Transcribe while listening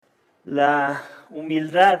La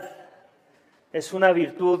humildad es una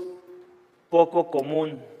virtud poco común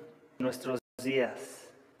en nuestros días.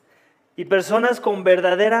 Y personas con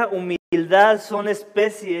verdadera humildad son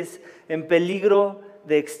especies en peligro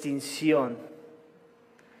de extinción.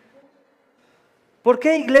 ¿Por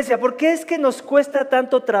qué, iglesia? ¿Por qué es que nos cuesta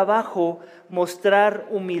tanto trabajo mostrar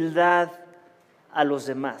humildad a los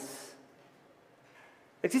demás?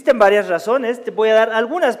 Existen varias razones, te voy a dar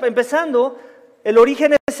algunas. Empezando, el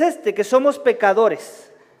origen es que somos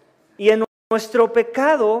pecadores. Y en nuestro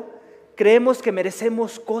pecado creemos que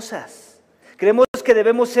merecemos cosas. Creemos que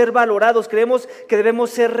debemos ser valorados, creemos que debemos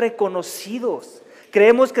ser reconocidos.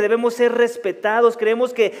 Creemos que debemos ser respetados,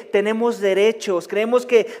 creemos que tenemos derechos, creemos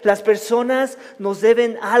que las personas nos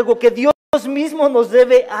deben algo, que Dios mismo nos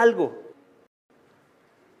debe algo.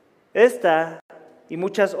 Esta y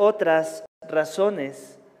muchas otras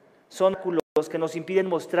razones son obstáculos que nos impiden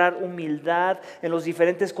mostrar humildad en los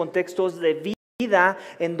diferentes contextos de vida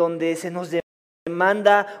en donde se nos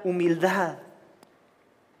demanda humildad.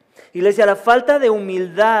 Iglesia, la falta de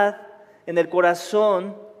humildad en el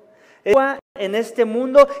corazón es en este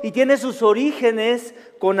mundo y tiene sus orígenes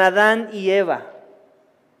con Adán y Eva.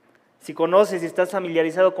 Si conoces y estás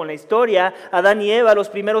familiarizado con la historia, Adán y Eva, los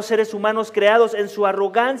primeros seres humanos creados, en su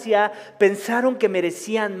arrogancia pensaron que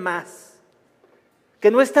merecían más, que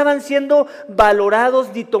no estaban siendo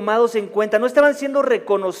valorados ni tomados en cuenta, no estaban siendo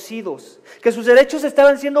reconocidos, que sus derechos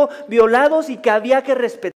estaban siendo violados y que había que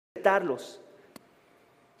respetarlos.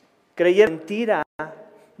 Creyeron mentira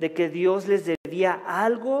de que Dios les debía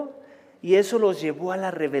algo y eso los llevó a la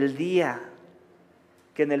rebeldía,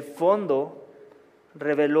 que en el fondo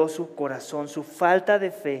reveló su corazón, su falta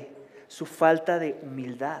de fe, su falta de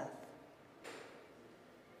humildad.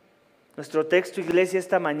 Nuestro texto, iglesia,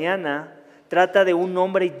 esta mañana trata de un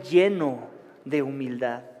hombre lleno de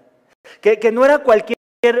humildad, que no era cualquier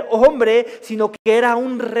hombre, sino que era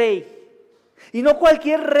un rey. Y no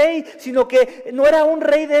cualquier rey, sino que no era un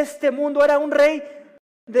rey de este mundo, era un rey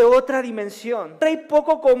de otra dimensión. Un rey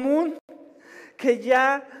poco común,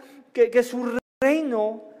 que su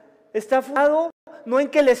reino está fundado no en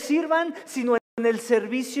que le sirvan, sino en el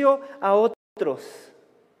servicio a otros.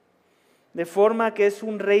 De forma que es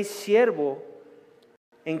un Rey-Siervo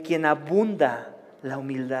en quien abunda la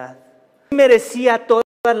humildad. Merecía todas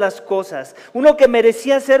las cosas. Uno que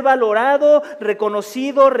merecía ser valorado,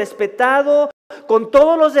 reconocido, respetado, con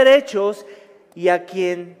todos los derechos y a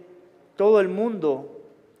quien todo el mundo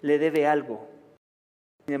le debe algo.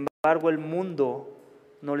 Sin embargo, el mundo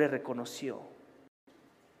no le reconoció.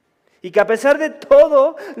 Y que a pesar de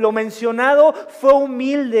todo lo mencionado, fue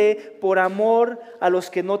humilde por amor a los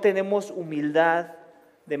que no tenemos humildad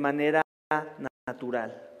de manera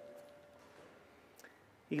natural.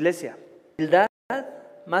 Iglesia, humildad,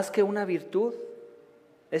 más que una virtud,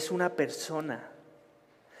 es una persona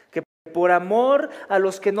que por amor a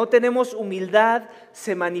los que no tenemos humildad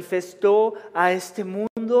se manifestó a este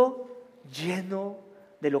mundo lleno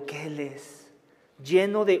de lo que Él es,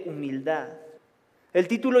 lleno de humildad. El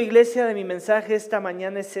título, iglesia, de mi mensaje esta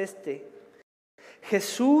mañana es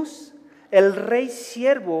Jesús, el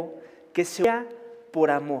Rey-Siervo que se humilla por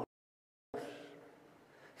amor.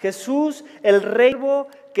 Jesús, el Rey-Siervo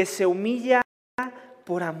que se humilla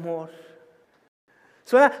por amor.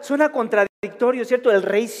 Suena contradictorio, ¿cierto? El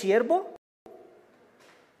Rey-Siervo.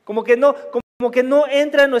 Como que no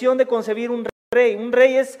entra en noción de concebir un rey. Un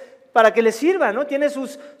rey es para que le sirva, ¿no? Tiene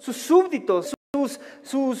sus súbditos,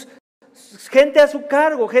 sus gente a su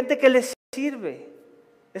cargo, gente que le sirve.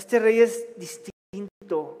 Este rey es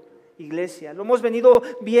distinto, iglesia. Lo hemos venido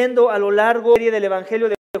viendo a lo largo del Evangelio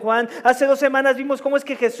de Juan. Hace 2 semanas vimos cómo es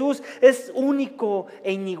que Jesús es único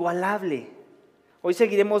e inigualable. Hoy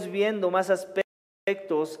seguiremos viendo más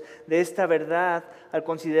aspectos de esta verdad al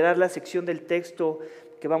considerar la sección del texto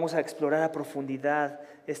que vamos a explorar a profundidad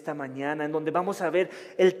esta mañana, en donde vamos a ver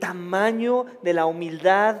el tamaño de la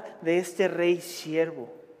humildad de este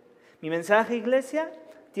Rey-Siervo. Mi mensaje, iglesia,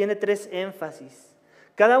 tiene 3 énfasis.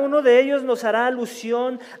 Cada uno de ellos nos hará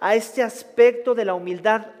alusión a este aspecto de la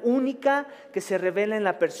humildad única que se revela en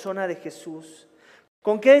la persona de Jesús.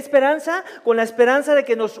 ¿Con qué esperanza? Con la esperanza de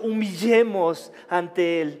que nos humillemos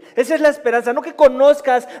ante Él. Esa es la esperanza, no que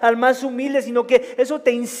conozcas al más humilde, sino que eso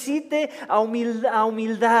te incite a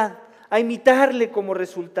humildad, a imitarle como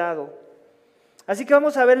resultado. Así que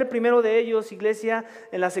vamos a ver el primero de ellos, iglesia,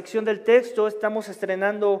 en la sección del texto. Estamos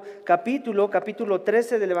estrenando capítulo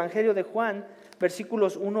 13 del Evangelio de Juan,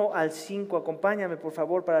 versículos 1 al 5. Acompáñame, por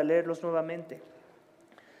favor, para leerlos nuevamente.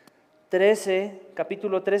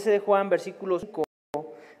 Capítulo 13 de Juan, versículos 5,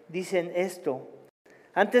 dicen esto: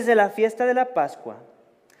 antes de la fiesta de la Pascua,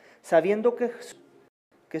 sabiendo que Jesús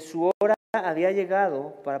que su hora había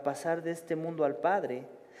llegado para pasar de este mundo al Padre.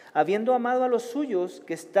 Habiendo amado a los suyos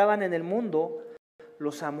que estaban en el mundo,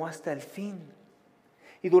 los amó hasta el fin.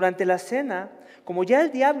 Y durante la cena, como ya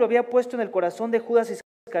el diablo había puesto en el corazón de Judas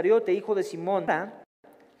Iscariote, hijo de Simón,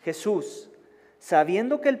 Jesús,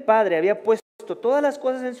 sabiendo que el Padre había puesto todas las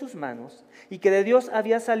cosas en sus manos y que de Dios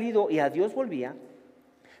había salido y a Dios volvía,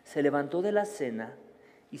 se levantó de la cena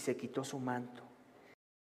y se quitó su manto.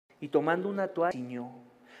 Y tomando una toalla, ciñó.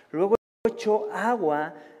 Luego echó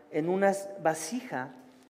agua en una vasija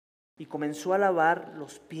y comenzó a lavar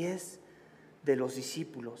los pies de los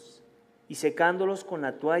discípulos y secándolos con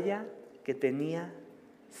la toalla que tenía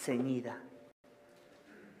ceñida.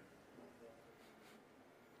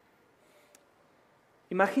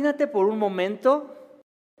 Imagínate por un momento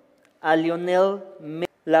a Lionel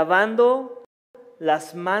Messi lavando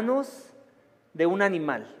las manos de un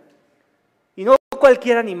animal. Y no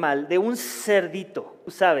cualquier animal, de un cerdito.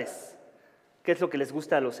 Tú sabes qué es lo que les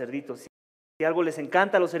gusta a los cerditos. Si algo les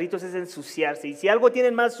encanta a los cerditos es ensuciarse. Y si algo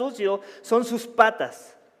tienen más sucio, son sus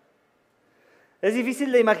patas. Es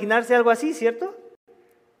difícil de imaginarse algo así, ¿cierto?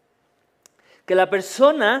 Que la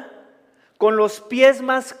persona con los pies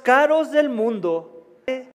más caros del mundo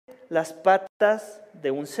las patas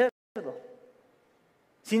de un cerdo.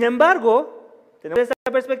 Sin embargo, tenemos esta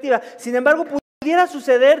perspectiva, sin embargo pudiera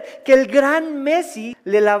suceder que el gran Messi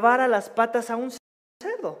le lavara las patas a un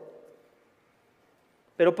cerdo.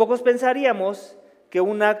 Pero pocos pensaríamos que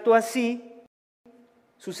un acto así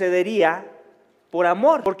sucedería por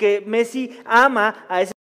amor, porque Messi ama a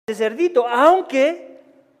ese cerdito, aunque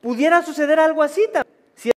pudiera suceder algo así también.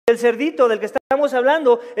 Si el cerdito del que estamos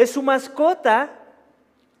hablando es su mascota,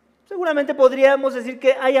 seguramente podríamos decir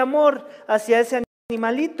que hay amor hacia ese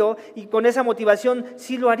animalito y con esa motivación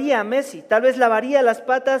sí lo haría Messi. Tal vez lavaría las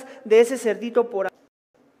patas de ese cerdito por amor.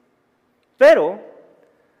 Pero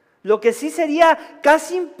lo que sí sería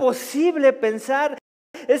casi imposible pensar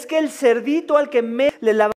es que el cerdito al que Messi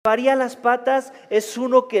le lavaría las patas es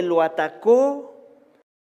uno que lo atacó,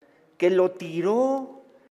 que lo tiró,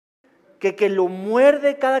 que lo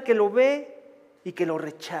muerde cada que lo ve y que lo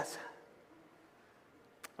rechaza.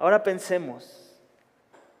 Ahora pensemos,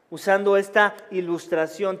 usando esta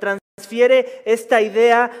ilustración, transfiere esta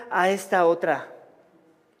idea a esta otra.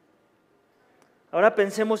 Ahora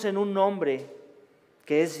pensemos en un hombre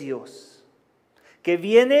que es Dios, que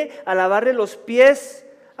viene a lavarle los pies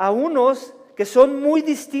a unos que son muy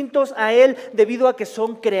distintos a Él debido a que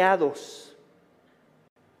son creados.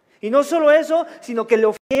 Y no solo eso, sino que le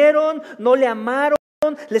ofendieron, no le amaron,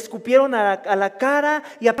 le escupieron a la cara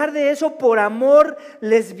y aparte de eso, por amor,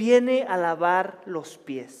 les viene a lavar los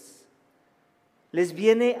pies. Les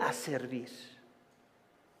viene a servir.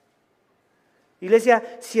 Iglesia,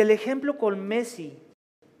 si el ejemplo con Messi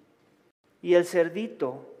y el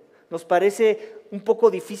cerdito nos parece un poco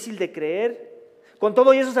difícil de creer, con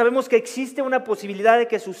todo eso sabemos que existe una posibilidad de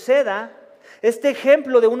que suceda. Este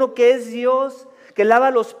ejemplo de uno que es Dios, que lava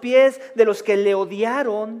los pies de los que le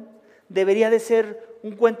odiaron, debería de ser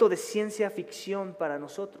un cuento de ciencia ficción para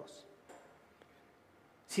nosotros.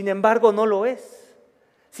 Sin embargo, no lo es.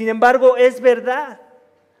 Sin embargo, es verdad.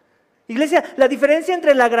 Iglesia, la diferencia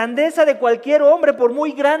entre la grandeza de cualquier hombre, por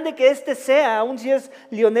muy grande que éste sea, aun si es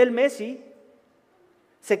Lionel Messi,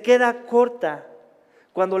 se queda corta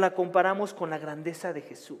cuando la comparamos con la grandeza de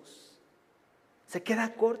Jesús. Se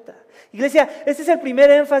queda corta. Iglesia, este es el primer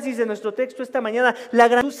énfasis de nuestro texto esta mañana. La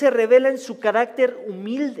grandeza se revela en su carácter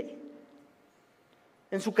humilde.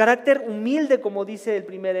 En su carácter humilde, como dice el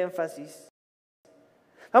primer énfasis.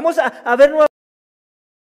 Vamos a ver nuevamente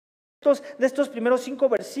de estos primeros 5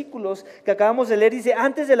 versículos que acabamos de leer. Dice,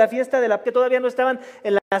 antes de la fiesta de la que todavía no estaban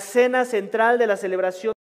en la cena central de la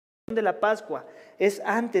celebración de la Pascua. Es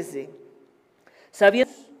antes de.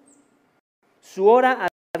 Sabiendo su hora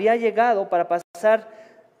había llegado para pasar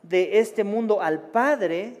de este mundo al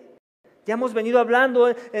Padre. Ya hemos venido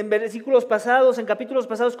hablando en versículos pasados, en capítulos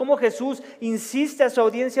pasados, cómo Jesús insiste a su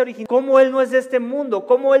audiencia original, cómo Él no es de este mundo,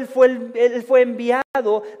 cómo Él fue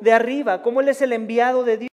enviado de arriba, cómo Él es el enviado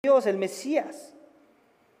de Dios, el Mesías.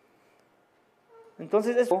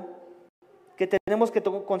 Entonces, eso que tenemos que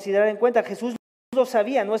considerar en cuenta, Jesús lo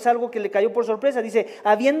sabía, no es algo que le cayó por sorpresa. Dice,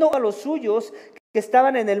 habiendo a los suyos que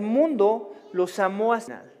estaban en el mundo, los amó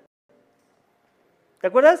hasta el final. ¿Te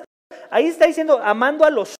acuerdas? Ahí está diciendo, amando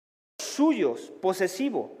a los suyos,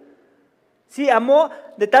 posesivo. Sí,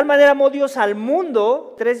 de tal manera amó Dios al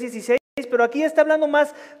mundo, 3:16, pero aquí está hablando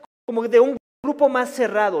más como de un grupo más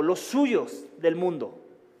cerrado, los suyos del mundo.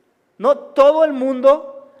 No todo el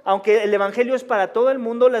mundo, aunque el evangelio es para todo el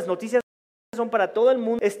mundo, las noticias son para todo el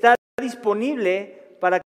mundo, está disponible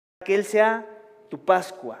para que Él sea tu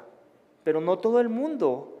Pascua, pero no todo el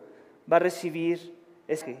mundo va a recibir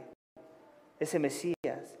ese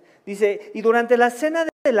Mesías. Dice, y durante la cena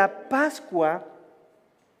de la Pascua,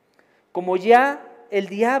 como ya el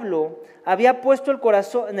diablo había puesto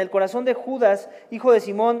en el corazón de Judas, hijo de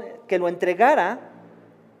Simón, que lo entregara,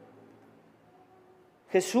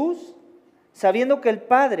 Jesús, sabiendo que el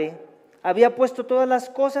Padre había puesto todas las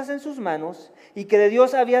cosas en sus manos y que de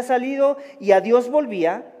Dios había salido y a Dios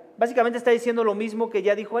volvía, básicamente está diciendo lo mismo que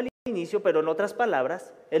ya dijo al inicio, pero en otras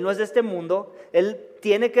palabras. Él no es de este mundo, Él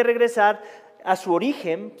tiene que regresar a su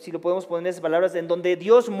origen, si lo podemos poner en esas palabras, en donde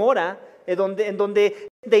Dios mora, en donde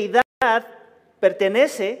deidad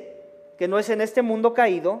pertenece, que no es en este mundo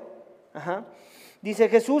caído. Dice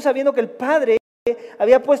Jesús, sabiendo que el Padre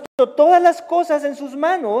había puesto todas las cosas en sus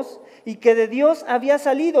manos y que de Dios había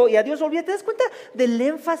salido y a Dios volvía. ¿Te das cuenta del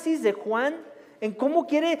énfasis de Juan en cómo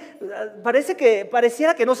quiere?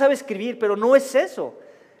 Pareciera que no sabe escribir, pero no es eso.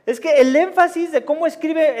 Es que el énfasis de cómo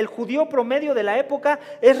escribe el judío promedio de la época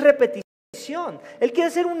es repetición. Él quiere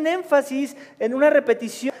hacer un énfasis en una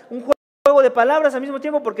repetición, un juego de palabras al mismo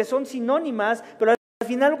tiempo porque son sinónimas, pero al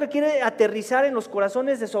final lo que quiere aterrizar en los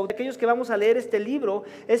corazones de aquellos que vamos a leer este libro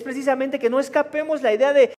es precisamente que no escapemos la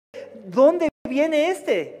idea de dónde viene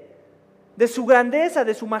de su grandeza,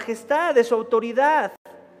 de su majestad, de su autoridad,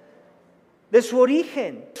 de su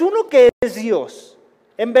origen. Es uno que es Dios,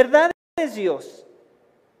 en verdad es Dios.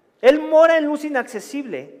 Él mora en luz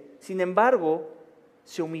inaccesible, sin embargo,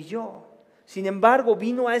 se humilló. Sin embargo,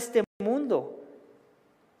 vino a este mundo.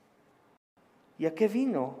 ¿Y a qué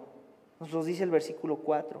vino? Nos lo dice el versículo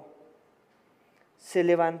 4. Se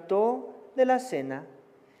levantó de la cena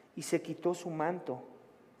y se quitó su manto.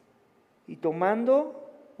 Y tomando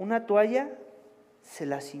una toalla, se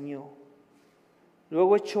la ciñó.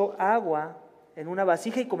 Luego echó agua en una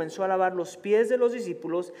vasija y comenzó a lavar los pies de los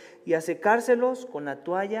discípulos y a secárselos con la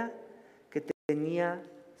toalla que tenía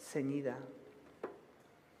ceñida.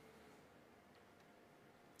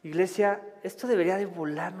 Iglesia, esto debería de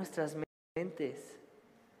volar nuestras mentes.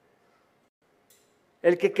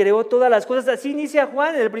 El que creó todas las cosas, así inicia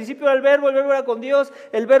Juan, en el principio era el verbo era con Dios,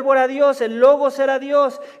 el verbo era Dios, el logos era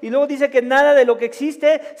Dios, y luego dice que nada de lo que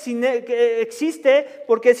existe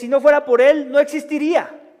porque si no fuera por Él no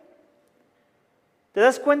existiría. ¿Te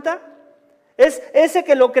das cuenta? Es ese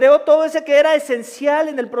que lo creó todo, ese que era esencial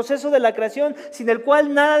en el proceso de la creación, sin el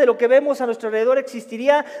cual nada de lo que vemos a nuestro alrededor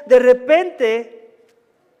existiría. De repente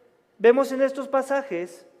vemos en estos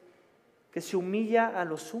pasajes que se humilla a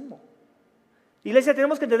lo sumo. Iglesia,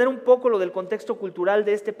 tenemos que entender un poco lo del contexto cultural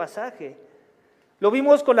de este pasaje. Lo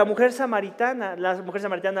vimos con la mujer samaritana,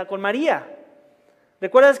 con María.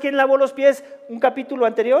 ¿Recuerdas quién lavó los pies un capítulo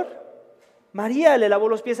anterior? María le lavó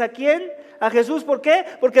los pies. ¿A quién? A Jesús. ¿Por qué?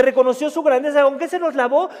 Porque reconoció su grandeza. ¿Con qué se los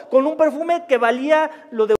lavó? Con un perfume que valía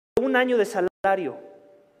lo de un año de salario.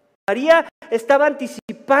 María estaba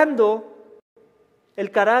anticipando el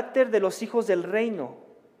carácter de los hijos del reino,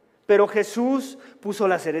 pero Jesús puso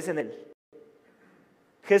la cereza en él.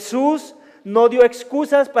 Jesús no dio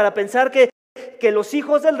excusas para pensar que los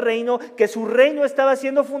hijos del reino, que su reino estaba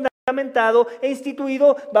siendo fundamentado e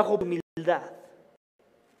instituido bajo humildad.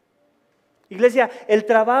 Iglesia, el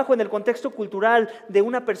trabajo en el contexto cultural de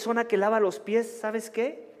una persona que lava los pies, ¿sabes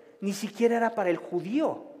qué? Ni siquiera era para el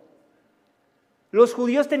judío. Los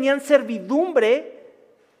judíos tenían servidumbre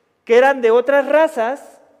que eran de otras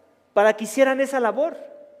razas para que hicieran esa labor.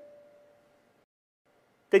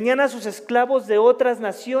 Tenían a sus esclavos de otras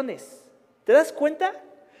naciones. ¿Te das cuenta?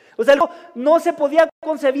 O sea, no se podía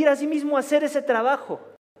concebir a sí mismo hacer ese trabajo.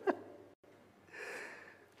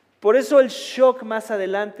 Por eso el shock más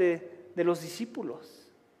adelante de los discípulos.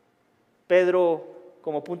 Pedro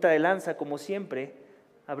como punta de lanza, como siempre,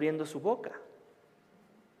 abriendo su boca.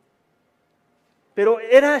 Pero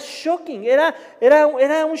era shocking, era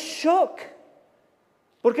un shock.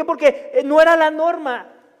 ¿Por qué? Porque no era la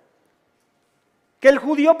norma que el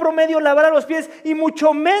judío promedio lavara los pies, y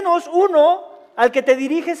mucho menos uno al que te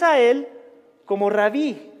diriges a él como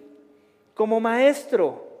rabí, como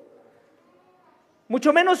maestro.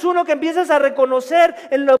 Mucho menos uno que empiezas a reconocer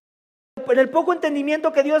en el poco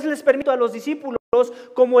entendimiento que Dios les permite a los discípulos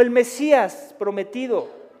como el Mesías prometido,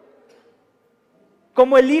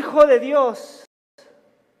 como el Hijo de Dios.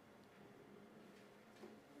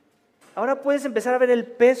 Ahora puedes empezar a ver el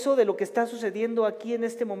peso de lo que está sucediendo aquí en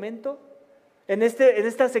este momento. En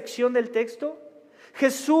esta sección del texto,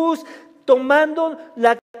 Jesús tomando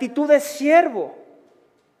la actitud de siervo,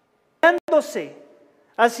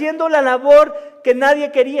 haciendo la labor que nadie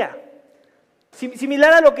quería.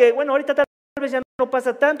 Similar a lo que, bueno, ahorita tal vez ya no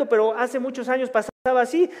pasa tanto, pero hace muchos años pasaba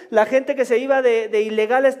así. La gente que se iba de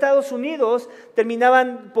ilegal a Estados Unidos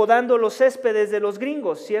terminaban podando los céspedes de los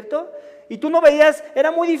gringos, ¿cierto? Y tú no veías,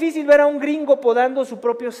 era muy difícil ver a un gringo podando su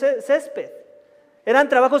propio césped. Eran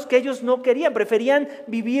trabajos que ellos no querían, preferían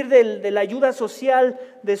vivir de la ayuda social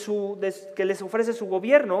que les ofrece su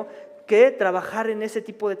gobierno que trabajar en ese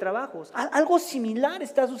tipo de trabajos. Algo similar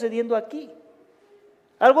está sucediendo aquí.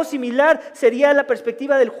 Algo similar sería la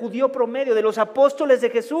perspectiva del judío promedio, de los apóstoles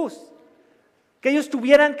de Jesús, que ellos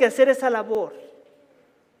tuvieran que hacer esa labor.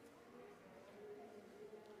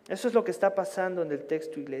 Eso es lo que está pasando en el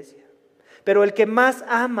texto, iglesia. Pero el que más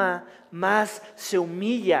ama, más se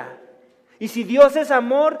humilla. Y si Dios es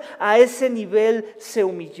amor, a ese nivel se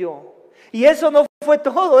humilló. Y eso no fue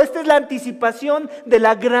todo. Esta es la anticipación de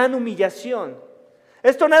la gran humillación.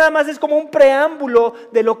 Esto nada más es como un preámbulo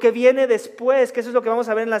de lo que viene después, que eso es lo que vamos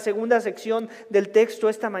a ver en la segunda sección del texto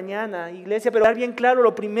esta mañana, iglesia. Pero dar bien claro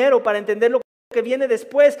lo primero para entender lo que viene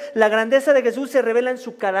después. La grandeza de Jesús se revela en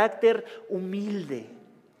su carácter humilde.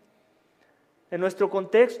 En nuestro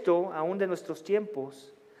contexto, aún de nuestros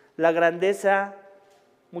tiempos, la grandeza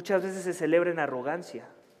muchas veces se celebra en arrogancia,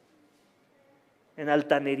 en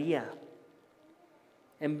altanería,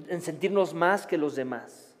 en sentirnos más que los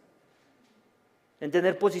demás, en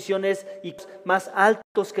tener posiciones más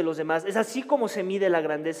altos que los demás. Es así como se mide la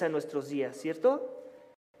grandeza en nuestros días, ¿cierto?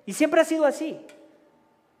 Y siempre ha sido así.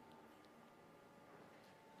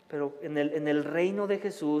 Pero en el reino de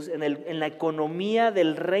Jesús, en la economía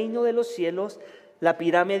del reino de los cielos, la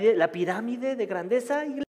pirámide de grandeza,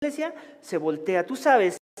 iglesia, se voltea. Tú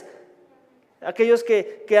sabes, aquellos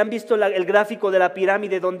que han visto el gráfico de la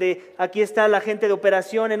pirámide, donde aquí está la gente de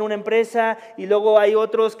operación en una empresa, y luego hay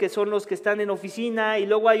otros que son los que están en oficina, y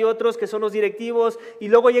luego hay otros que son los directivos, y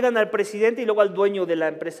luego llegan al presidente y luego al dueño de la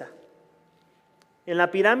empresa. En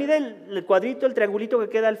la pirámide, el cuadrito, el triangulito que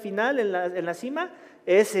queda al final, en la cima,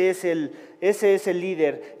 ese es el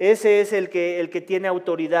líder, ese es el que tiene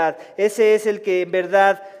autoridad, ese es el que en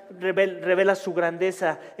verdad revela su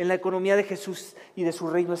grandeza. En la economía de Jesús y de su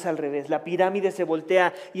reino es al revés. La pirámide se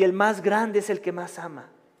voltea y el más grande es el que más ama.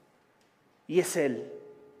 Y es Él.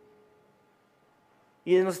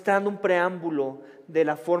 Y nos está dando un preámbulo de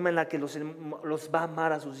la forma en la que los va a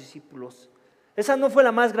amar a sus discípulos. Esa no fue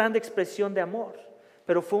la más grande expresión de amor,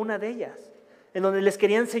 pero fue una de ellas, en donde les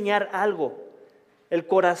quería enseñar algo. El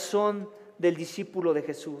corazón del discípulo de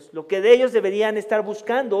Jesús, lo que de ellos deberían estar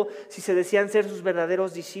buscando si se desean ser sus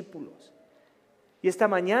verdaderos discípulos. Y esta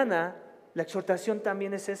mañana la exhortación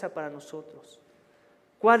también es esa para nosotros.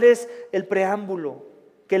 ¿Cuál es el preámbulo?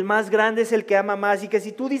 Que el más grande es el que ama más, y que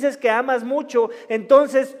si tú dices que amas mucho,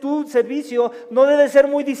 entonces tu servicio no debe ser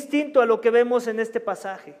muy distinto a lo que vemos en este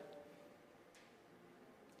pasaje.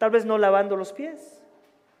 Tal vez no lavando los pies,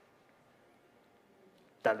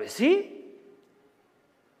 tal vez sí.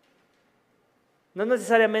 No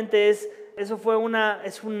necesariamente es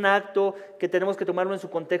un acto que tenemos que tomarlo en su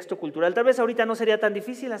contexto cultural. Tal vez ahorita no sería tan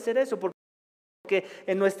difícil hacer eso, porque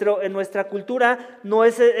en nuestra cultura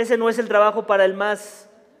ese no es el trabajo para el más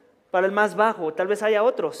bajo. Tal vez haya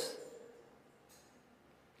otros,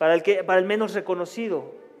 para el menos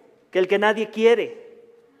reconocido, que el que nadie quiere.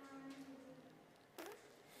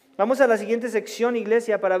 Vamos a la siguiente sección,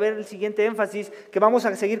 iglesia, para ver el siguiente énfasis, que vamos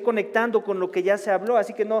a seguir conectando con lo que ya se habló.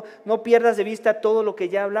 Así que no pierdas de vista todo lo que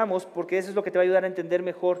ya hablamos, porque eso es lo que te va a ayudar a entender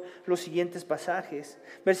mejor los siguientes pasajes.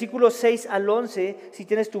 Versículos 6 al 11, si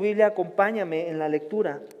tienes tu Biblia, acompáñame en la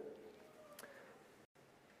lectura.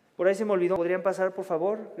 Por ahí se me olvidó, ¿podrían pasar, por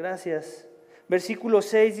favor? Gracias. Versículo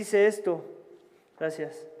 6 dice esto.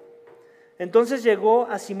 Gracias. Entonces llegó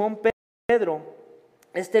a Simón Pedro.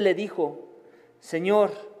 Este le dijo: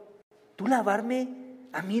 Señor, ¿tú lavarme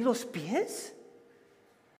a mí los pies?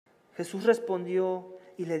 Jesús respondió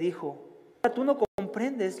y le dijo: tú no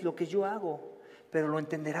comprendes lo que yo hago, pero lo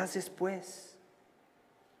entenderás después.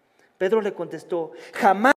 Pedro le contestó: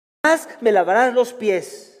 jamás me lavarás los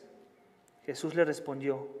pies. Jesús le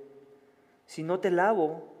respondió: si no te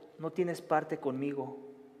lavo, no tienes parte conmigo.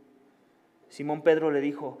 Simón Pedro le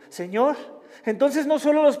dijo: Señor, entonces no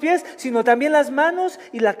solo los pies, sino también las manos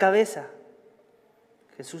y la cabeza.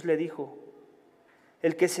 Jesús le dijo: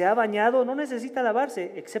 el que se ha bañado no necesita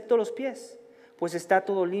lavarse, excepto los pies, pues está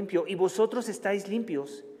todo limpio, y vosotros estáis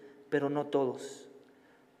limpios, pero no todos.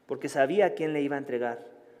 Porque sabía a quién le iba a entregar.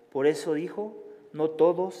 Por eso dijo: no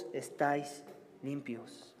todos estáis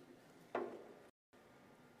limpios.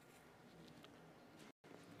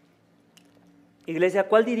 Iglesia,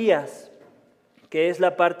 ¿cuál dirías que es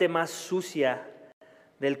la parte más sucia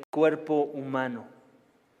del cuerpo humano?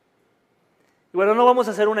 Y bueno, no vamos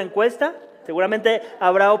a hacer una encuesta, seguramente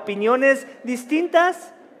habrá opiniones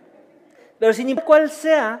distintas, Pero sin importar cuál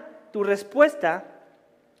sea tu respuesta,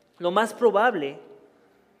 lo más probable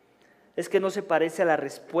es que no se parece a la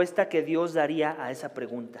respuesta que Dios daría a esa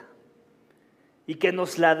pregunta. Y que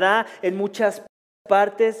nos la da en muchas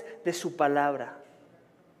partes de su palabra.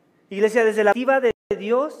 Iglesia, desde la perspectiva de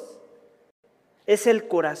Dios, es el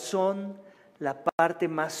corazón la parte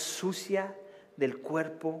más sucia del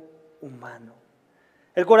cuerpo humano.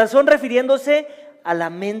 El corazón refiriéndose a la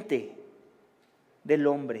mente del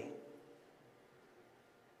hombre.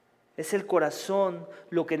 Es el corazón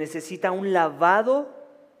lo que necesita un lavado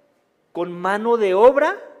con mano de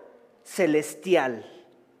obra celestial,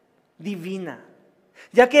 divina.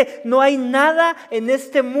 Ya que no hay nada en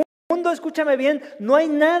este mundo, escúchame bien, no hay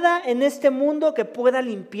nada en este mundo que pueda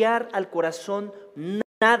limpiar al corazón,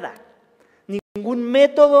 nada. Ningún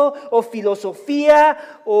método o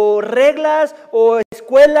filosofía o reglas o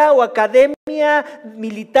escuela o academia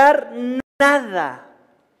militar, nada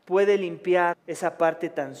puede limpiar esa parte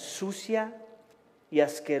tan sucia y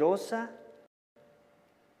asquerosa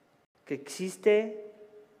que existe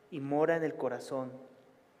y mora en el corazón.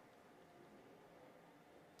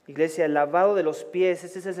 Iglesia, el lavado de los pies,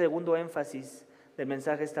 este es el segundo énfasis del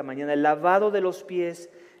mensaje esta mañana. El lavado de los pies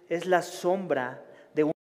es la sombra de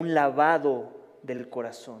un lavado del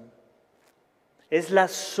corazón. Es la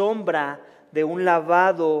sombra de un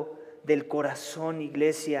lavado del corazón,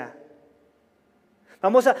 iglesia.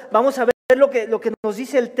 Vamos a ver lo que nos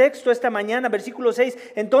dice el texto esta mañana, versículo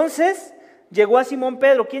 6. Entonces llegó a Simón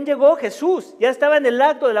Pedro. ¿Quién llegó? Jesús. Ya estaba en el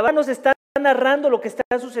acto de lavar. Nos está narrando lo que está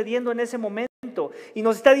sucediendo en ese momento. Y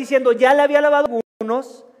nos está diciendo, ya le había lavado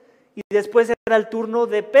algunos y después era el turno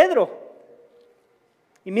de Pedro.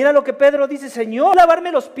 Y mira lo que Pedro dice: Señor,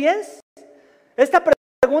 ¿lavarme los pies? Esta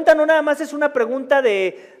pregunta no nada más es una pregunta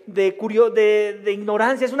de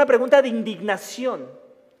ignorancia, es una pregunta de indignación.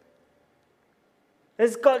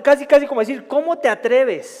 Es casi como decir, ¿cómo te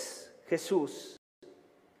atreves, Jesús?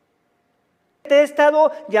 Te he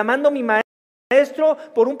estado llamando mi maestro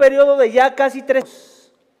por un periodo de ya casi 3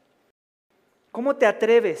 años. ¿Cómo te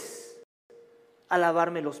atreves a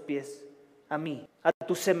lavarme los pies a mí, a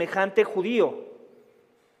tu semejante judío?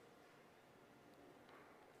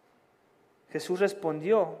 Jesús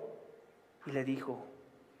respondió y le dijo,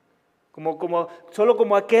 solo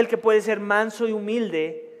como aquel que puede ser manso y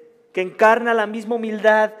humilde, que encarna la misma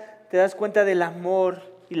humildad, te das cuenta del amor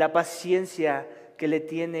y la paciencia que le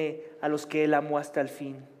tiene a los que Él amó hasta el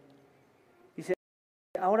fin. Dice,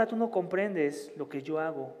 ahora tú no comprendes lo que yo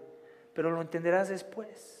hago, pero lo entenderás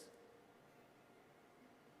después.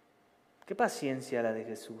 Qué paciencia la de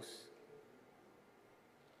Jesús.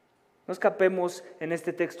 No escapemos en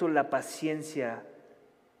este texto la paciencia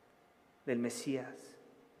del Mesías.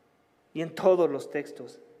 Y en todos los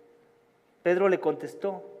textos. Pedro le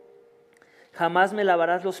contestó, jamás me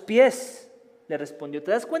lavarás los pies, le respondió.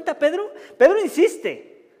 ¿Te das cuenta, Pedro? Pedro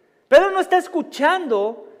insiste. Pedro no está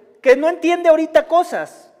escuchando, que no entiende ahorita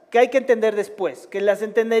cosas que hay que entender después, que las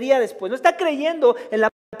entendería después. No está creyendo en la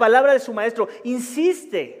palabra de su maestro.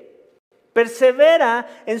 Insiste,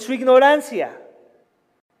 persevera en su ignorancia.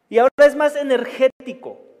 Y ahora es más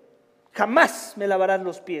energético. Jamás me lavarás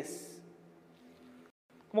los pies.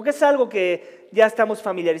 Como que es algo que ya estamos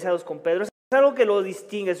familiarizados con Pedro. Es algo que lo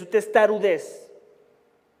distingue, su testarudez.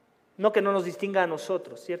 No que no nos distinga a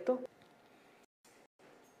nosotros, ¿cierto?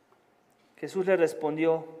 Jesús le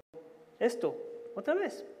respondió esto. Otra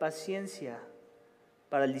vez, paciencia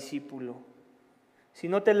para el discípulo. Si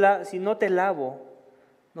no te lavo,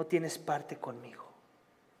 no tienes parte conmigo.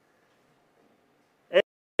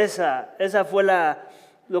 Esa fue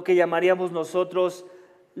lo que llamaríamos nosotros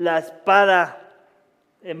la espada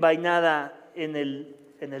envainada en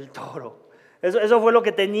el toro. Eso fue lo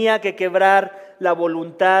que tenía que quebrar la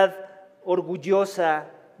voluntad orgullosa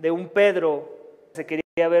de un Pedro. Se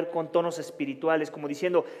quería ver con tonos espirituales, como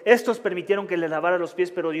diciendo, estos permitieron que le lavara los pies,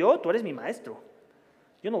 pero tú eres mi maestro.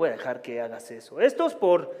 Yo no voy a dejar que hagas eso. Estos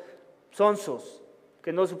por sonsos,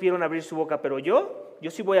 que no supieron abrir su boca, pero yo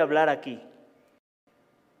sí voy a hablar aquí.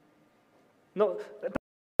 No,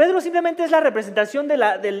 Pedro simplemente es la representación de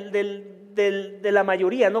la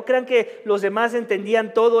mayoría. No crean que los demás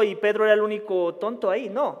entendían todo y Pedro era el único tonto ahí,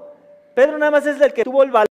 no. Pedro nada más es el que tuvo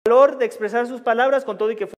el valor de expresar sus palabras con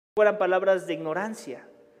todo y que fueran palabras de ignorancia.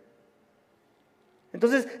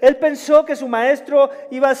 Entonces, él pensó que su maestro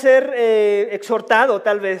iba a ser exhortado,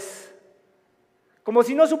 tal vez. Como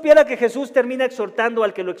si no supiera que Jesús termina exhortando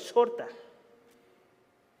al que lo exhorta.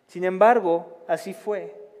 Sin embargo, así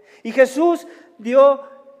fue. Y Jesús dio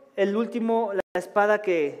la espada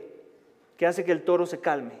que hace que el toro se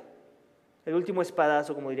calme. El último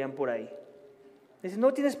espadazo, como dirían por ahí. Dice,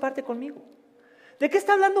 no tienes parte conmigo. ¿De qué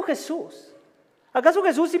está hablando Jesús? ¿Acaso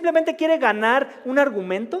Jesús simplemente quiere ganar un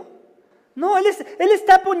argumento? No, Él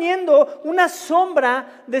está poniendo una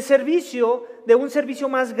sombra de servicio, de un servicio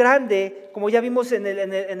más grande, como ya vimos en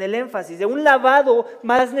el énfasis, de un lavado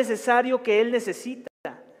más necesario que Él necesita.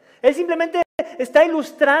 Él simplemente está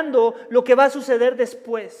ilustrando lo que va a suceder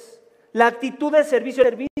después, la actitud de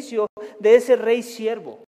servicio de ese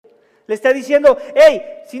Rey-Siervo. Le está diciendo, hey,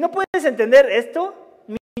 si no puedes entender esto,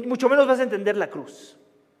 mucho menos vas a entender la cruz.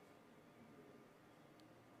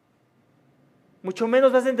 Mucho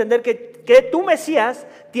menos vas a entender que tu Mesías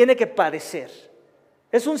tiene que padecer.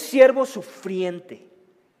 Es un siervo sufriente.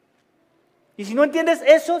 Y si no entiendes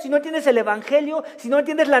eso, si no entiendes el Evangelio, si no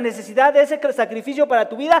entiendes la necesidad de ese sacrificio para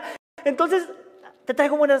tu vida, entonces te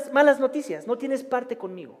traigo malas noticias. No tienes parte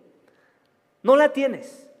conmigo. No la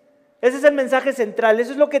tienes. Ese es el mensaje central.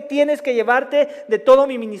 Eso es lo que tienes que llevarte de todo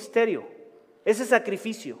mi ministerio. Ese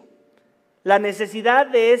sacrificio. La necesidad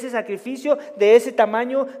de ese sacrificio, de ese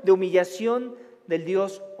tamaño de humillación del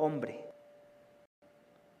Dios hombre.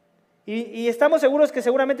 Y estamos seguros que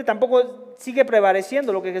seguramente tampoco sigue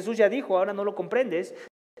prevaleciendo lo que Jesús ya dijo, ahora no lo comprendes.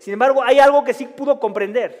 Sin embargo, hay algo que sí pudo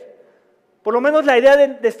comprender. Por lo menos la idea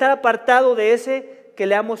de estar apartado de ese que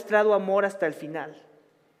le ha mostrado amor hasta el final.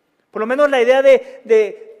 Por lo menos la idea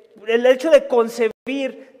el hecho de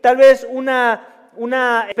concebir tal vez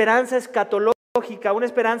una esperanza escatológica, una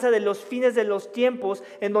esperanza de los fines de los tiempos,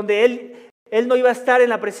 en donde él no iba a estar en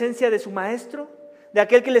la presencia de su maestro, de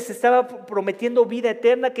aquel que les estaba prometiendo vida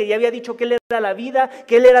eterna, que ya había dicho que Él era la vida,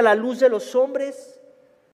 que Él era la luz de los hombres.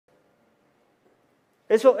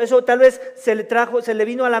 Eso tal vez se le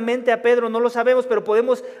vino a la mente a Pedro, no lo sabemos, pero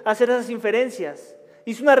podemos hacer esas inferencias.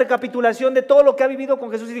 Hizo una recapitulación de todo lo que ha vivido con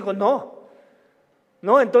Jesús y dijo, no,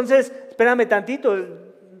 entonces espérame tantito,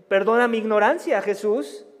 perdona mi ignorancia,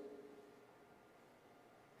 Jesús.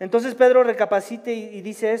 Entonces Pedro recapacita y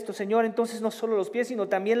dice esto, Señor, entonces no solo los pies, sino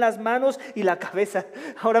también las manos y la cabeza.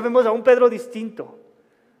 Ahora vemos a un Pedro distinto.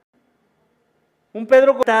 Un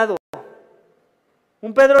Pedro cortado.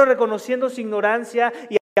 Un Pedro reconociendo su ignorancia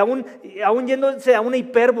y aún yéndose a una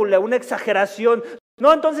hipérbole, a una exageración.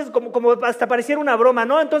 No, entonces como hasta pareciera una broma.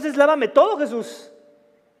 No, entonces lávame todo, Jesús.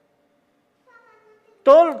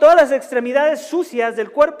 Todas las extremidades sucias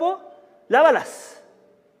del cuerpo, lávalas.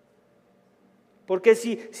 Porque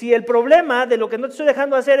si el problema de lo que no te estoy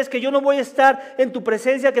dejando hacer es que yo no voy a estar en tu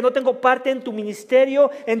presencia, que no tengo parte en tu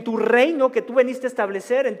ministerio, en tu reino que tú veniste a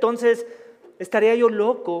establecer, entonces estaría yo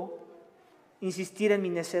loco insistir en mi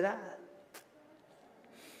necedad.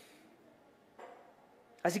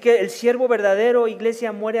 Así que el siervo verdadero,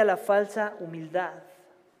 iglesia, muere a la falsa humildad.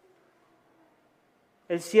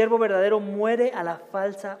 El siervo verdadero muere a la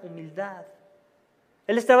falsa humildad.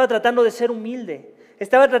 Él estaba tratando de ser humilde.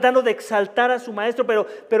 Estaba tratando de exaltar a su maestro,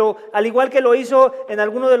 pero al igual que lo hizo en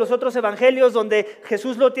alguno de los otros evangelios donde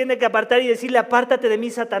Jesús lo tiene que apartar y decirle, apártate de mí,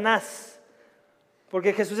 Satanás.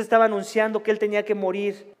 Porque Jesús estaba anunciando que Él tenía que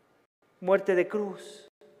morir, muerte de cruz.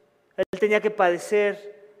 Él tenía que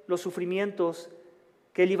padecer los sufrimientos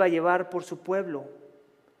que Él iba a llevar por su pueblo.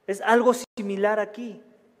 Es algo similar aquí.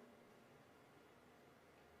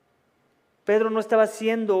 Pedro no estaba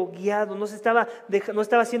siendo guiado, no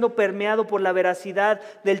estaba siendo permeado por la veracidad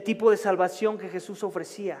del tipo de salvación que Jesús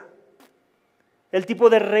ofrecía, el tipo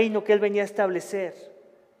de reino que Él venía a establecer,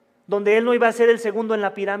 donde Él no iba a ser el segundo en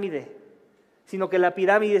la pirámide, sino que la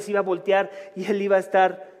pirámide se iba a voltear y Él iba a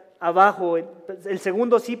estar abajo, el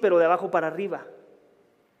segundo sí, pero de abajo para arriba.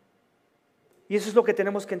 Y eso es lo que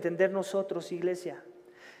tenemos que entender nosotros, iglesia,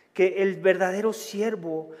 que el verdadero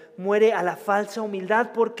siervo muere a la falsa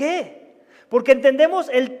humildad. ¿Por qué? Porque entendemos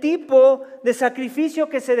el tipo de sacrificio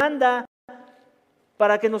que se demanda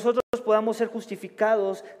para que nosotros podamos ser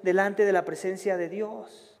justificados delante de la presencia de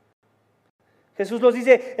Dios. Jesús nos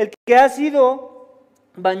dice, el que ha sido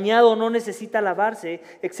bañado no necesita lavarse,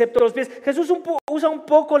 excepto los pies. Jesús usa un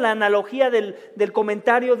poco la analogía del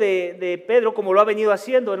comentario de Pedro, como lo ha venido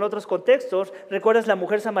haciendo en otros contextos. ¿Recuerdas la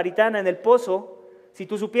mujer samaritana en el pozo? Si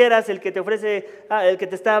tú supieras el que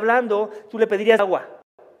te está hablando, tú le pedirías agua.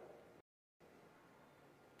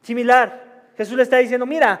 Similar, Jesús le está diciendo,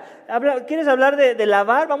 mira, ¿quieres hablar de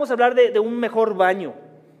lavar? Vamos a hablar de un mejor baño,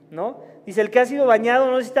 ¿no? Dice, el que ha sido bañado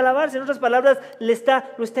no necesita lavarse. En otras palabras, lo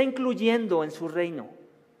está incluyendo en su reino.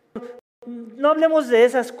 No hablemos de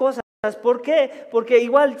esas cosas. ¿Por qué? Porque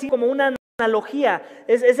igual, sí, como una analogía,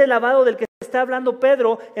 ese lavado del que está hablando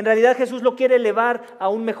Pedro, en realidad Jesús lo quiere elevar a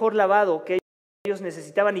un mejor lavado que ellos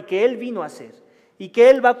necesitaban y que Él vino a hacer. Y que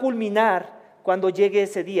Él va a culminar cuando llegue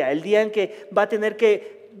ese día, el día en que va a tener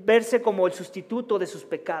que verse como el sustituto de sus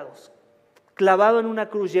pecados, clavado en una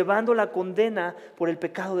cruz, llevando la condena por el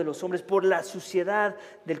pecado de los hombres, por la suciedad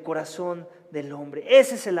del corazón del hombre.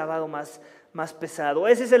 Ese es el lavado más pesado,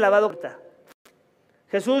 ese es el lavado.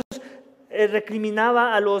 Jesús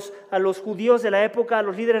recriminaba a los judíos de la época, a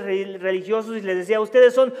los líderes religiosos, y les decía: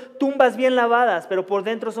 ustedes son tumbas bien lavadas, pero por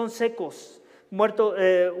dentro son secos,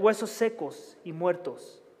 huesos secos y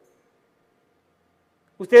muertos.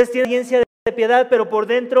 Ustedes tienen apariencia de piedad, pero por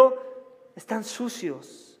dentro están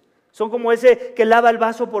sucios. Son como ese que lava el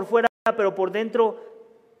vaso por fuera, pero por dentro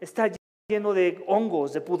está lleno de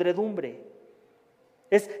hongos, de pudredumbre.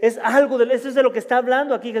 Es algo eso es de lo que está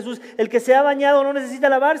hablando aquí Jesús. El que se ha bañado no necesita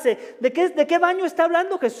lavarse. ¿De qué baño está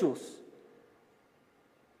hablando Jesús?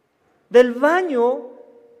 Del baño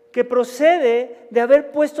que procede de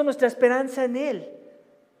haber puesto nuestra esperanza en Él,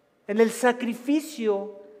 en el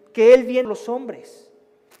sacrificio que Él viene a los hombres.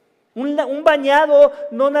 Un bañado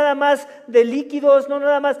no nada más de líquidos, no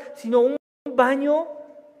nada más, sino un baño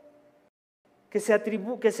que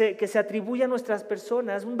se atribuye a nuestras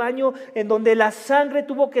personas, un baño en donde la sangre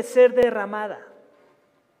tuvo que ser derramada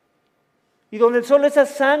y donde solo esa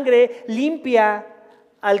sangre limpia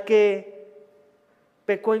al que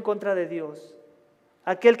pecó en contra de Dios,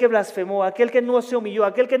 aquel que blasfemó, aquel que no se humilló,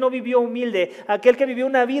 aquel que no vivió humilde, aquel que vivió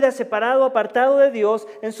una vida separado, apartado de Dios,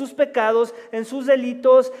 en sus pecados, en sus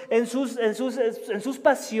delitos, en sus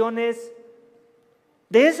pasiones.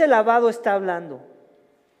 De ese lavado está hablando.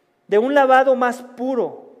 De un lavado más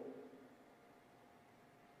puro.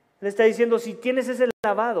 Le está diciendo: si tienes ese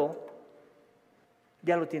lavado,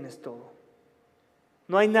 ya lo tienes todo.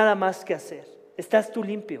 No hay nada más que hacer. Estás tú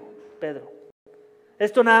limpio, Pedro.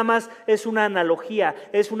 Esto nada más es una analogía,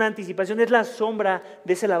 es una anticipación, es la sombra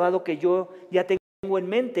de ese lavado que yo ya tengo en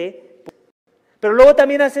mente. Pero luego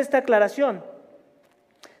también hace esta aclaración.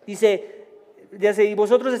 Dice, y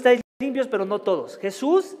vosotros estáis limpios, pero no todos.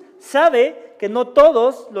 Jesús sabe que no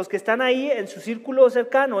todos los que están ahí en su círculo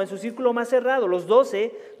cercano, en su círculo más cerrado, los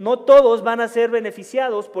 12, no todos van a ser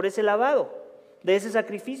beneficiados por ese lavado, de ese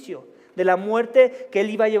sacrificio, de la muerte que Él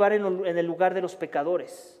iba a llevar en el lugar de los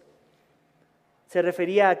pecadores. ¿Se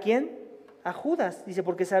refería a quién? A Judas. Dice,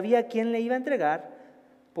 porque sabía a quién le iba a entregar,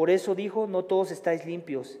 por eso dijo: no todos estáis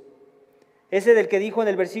limpios. Ese del que dijo en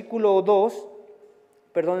el versículo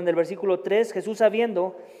 3, Jesús,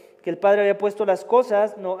 sabiendo que el Padre había puesto las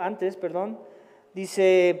cosas,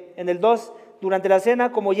 dice en el 2, durante la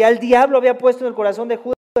cena, como ya el diablo había puesto en el corazón de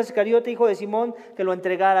Judas Iscariote, hijo de Simón, que lo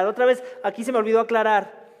entregara. Otra vez, aquí se me olvidó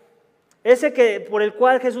aclarar, ese que por el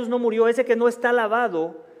cual Jesús no murió, ese que no está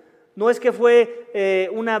lavado, no es que fue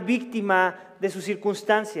una víctima de sus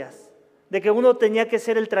circunstancias, de que uno tenía que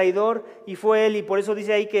ser el traidor y fue él, y por eso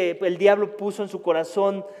dice ahí que el diablo puso en su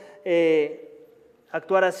corazón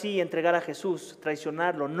actuar así y entregar a Jesús,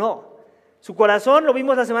 traicionarlo. No, su corazón, lo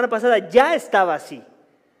vimos la semana pasada, ya estaba así.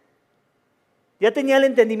 Ya tenía el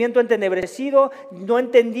entendimiento entenebrecido, no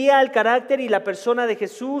entendía el carácter y la persona de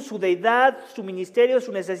Jesús, su deidad, su ministerio,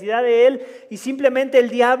 su necesidad de Él, y simplemente el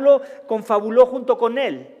diablo confabuló junto con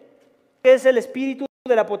Él. Es el espíritu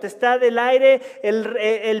de la potestad del aire,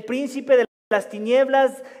 el príncipe de las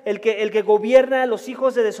tinieblas, el que gobierna a los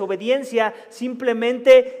hijos de desobediencia,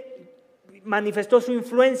 simplemente manifestó su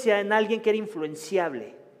influencia en alguien que era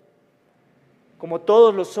influenciable, como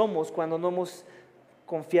todos lo somos cuando no hemos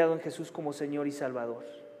confiado en Jesús como Señor y Salvador.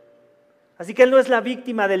 Así que Él no es la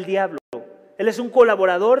víctima del diablo, Él es un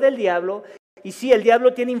colaborador del diablo. Y sí, el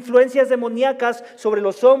diablo tiene influencias demoníacas sobre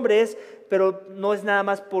los hombres, pero no es nada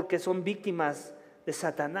más porque son víctimas de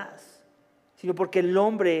Satanás, sino porque el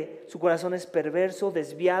hombre, su corazón es perverso,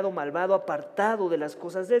 desviado, malvado, apartado de las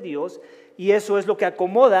cosas de Dios, y eso es lo que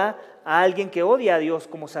acomoda a alguien que odia a Dios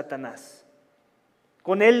como Satanás.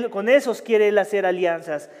 Con esos quiere él hacer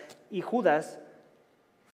alianzas, y Judas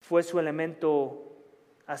fue su elemento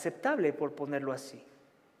aceptable, por ponerlo así.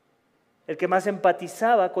 El que más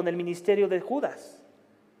empatizaba con el ministerio de Judas,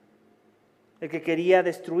 el que quería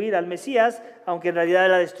destruir al Mesías, aunque en realidad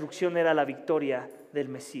la destrucción era la victoria del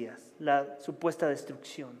Mesías, la supuesta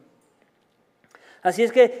destrucción. Así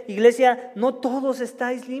es que, iglesia, no todos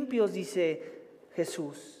estáis limpios, dice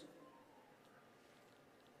Jesús.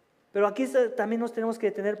 Pero aquí también nos tenemos que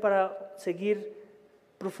detener para seguir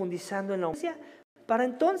profundizando en la iglesia. Para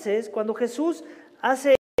entonces, cuando Jesús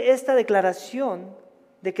hace esta declaración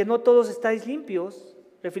de que no todos estáis limpios,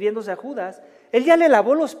 refiriéndose a Judas, Él ya le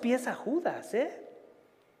lavó los pies a Judas,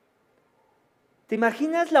 ¿Te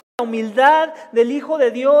imaginas la humildad del Hijo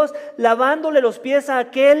de Dios lavándole los pies a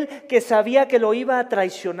aquel que sabía que lo iba a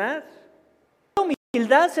traicionar? ¿Qué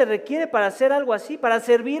humildad se requiere para hacer algo así, para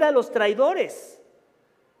servir a los traidores?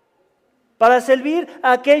 para servir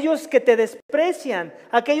a aquellos que te desprecian,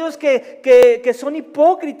 aquellos que son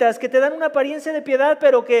hipócritas, que te dan una apariencia de piedad,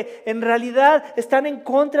 pero que en realidad están en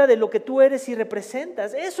contra de lo que tú eres y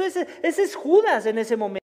representas. Ese es Judas en ese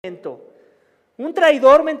momento. Un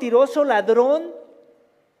traidor, mentiroso, ladrón,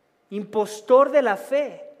 impostor de la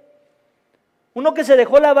fe. Uno que se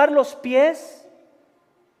dejó lavar los pies,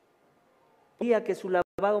 y que su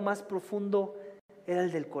lavado más profundo era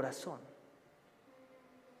el del corazón.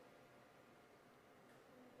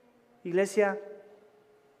 Iglesia,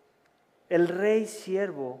 el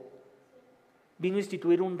Rey-Siervo vino a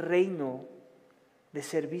instituir un reino de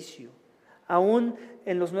servicio. Aún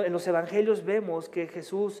en los evangelios vemos que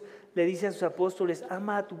Jesús le dice a sus apóstoles: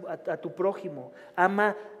 ama a tu prójimo,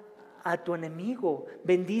 ama a tu enemigo,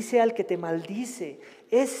 bendice al que te maldice.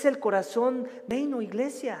 Ese es el corazón del reino,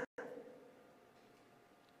 iglesia.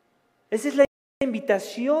 Esa es la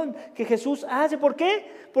invitación que Jesús hace. ¿Por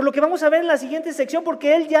qué? Por lo que vamos a ver en la siguiente sección,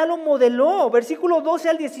 porque Él ya lo modeló. Versículo 12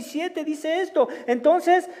 al 17 dice esto: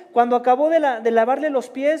 entonces, cuando acabó de lavarle los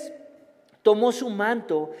pies, tomó su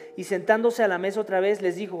manto y sentándose a la mesa otra vez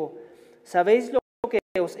les dijo: ¿sabéis lo que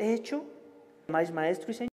os he hecho? Llamáis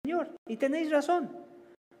maestro y señor, y tenéis razón,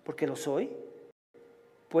 porque lo soy.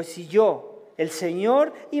 Pues si yo, el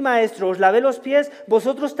Señor y Maestro, os lavé los pies,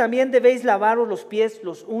 vosotros también debéis lavaros los pies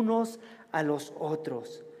los unos a los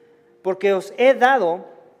otros. Porque os he dado,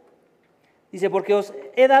 porque os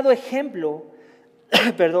he dado ejemplo,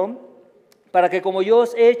 para que como yo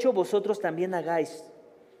os he hecho, vosotros también hagáis.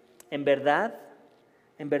 En verdad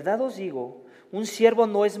os digo, un siervo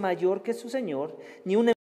no es mayor que su Señor, ni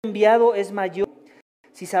un enviado es mayor.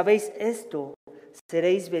 Si sabéis esto,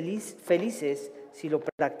 seréis felices si lo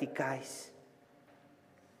practicáis.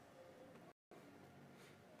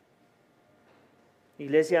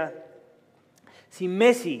 Iglesia, si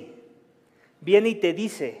Messi viene y te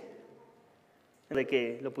dice, de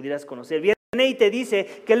que lo pudieras conocer, viene y te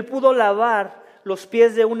dice que él pudo lavar los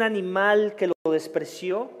pies de un animal que lo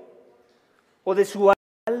despreció, o de su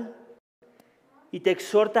animal, y te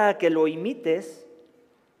exhorta a que lo imites,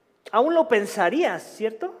 aún lo pensarías,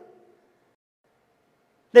 ¿cierto?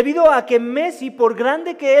 Debido a que Messi, por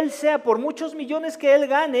grande que él sea, por muchos millones que él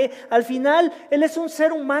gane, al final él es un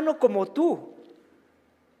ser humano como tú.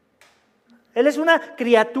 Él es una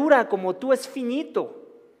criatura como tú, es finito.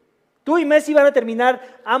 Tú y Messi van a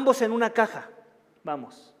terminar ambos en una caja,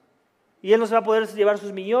 vamos. Y él no se va a poder llevar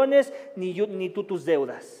sus millones, ni tú tus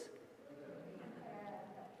deudas.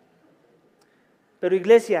 Pero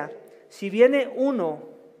iglesia, si viene uno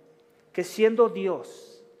que siendo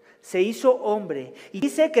Dios se hizo hombre y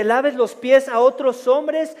dice que laves los pies a otros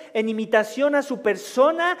hombres en imitación a su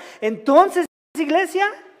persona, entonces, iglesia,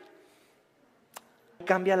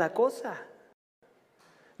 cambia la cosa.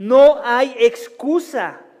 No hay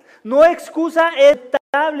excusa. No excusa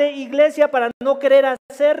estable, iglesia, para no querer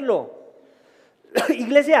hacerlo.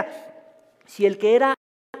 Iglesia, si el que era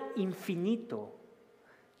infinito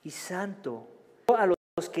y santo a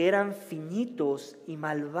los que eran finitos y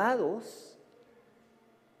malvados,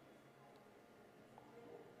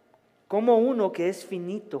 ¿cómo uno que es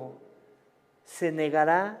finito se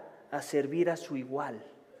negará a servir a su igual?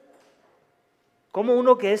 ¿Cómo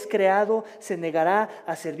uno que es creado se negará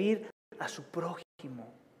a servir a su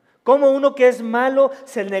prójimo? ¿Cómo uno que es malo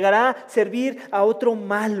se negará a servir a otro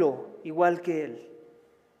malo igual que él?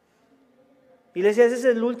 Iglesia, ese es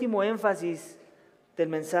el último énfasis del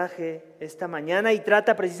mensaje esta mañana, y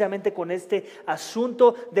trata precisamente con este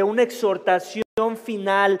asunto de una exhortación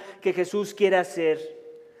final que Jesús quiere hacer.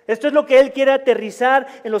 Esto es lo que Él quiere aterrizar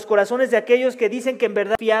en los corazones de aquellos que dicen que en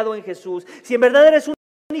verdad han confiado en Jesús. Si en verdad eres un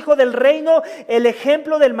hijo del reino, el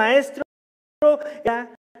ejemplo del maestro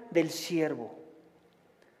era del siervo.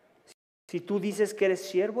 Si tú dices que eres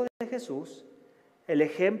siervo de Jesús, el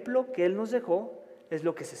ejemplo que Él nos dejó es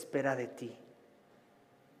lo que se espera de ti.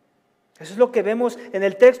 Eso es lo que vemos en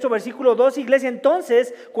el texto, versículo 2, iglesia.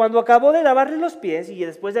 Entonces, cuando acabó de lavarle los pies y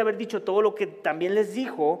después de haber dicho todo lo que también les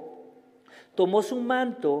dijo, tomó su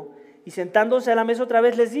manto y sentándose a la mesa otra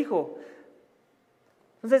vez les dijo.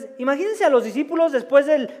 Entonces, imagínense a los discípulos después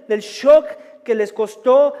del shock que les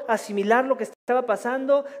costó asimilar lo que estaba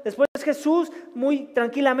pasando. Después Jesús muy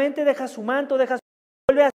tranquilamente deja su manto,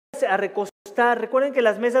 vuelve a recostar. Recuerden que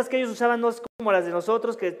las mesas que ellos usaban no es como las de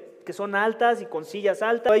nosotros, que son altas y con sillas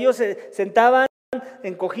altas. Ellos se sentaban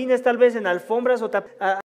en cojines, tal vez en alfombras o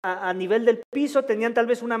a nivel del piso. Tenían tal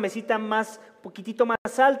vez una mesita poquitito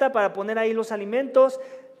más alta para poner ahí los alimentos,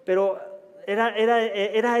 pero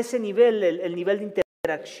era ese nivel, el nivel de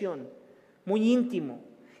interacción, muy íntimo.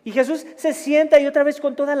 Y Jesús se sienta y otra vez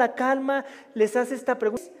con toda la calma les hace esta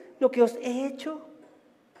pregunta: ¿lo que os he hecho?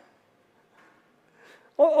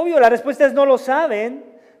 Obvio, la respuesta es no lo saben,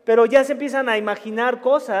 pero ya se empiezan a imaginar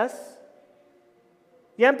cosas,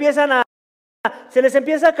 se les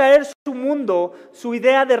empieza a caer su mundo, su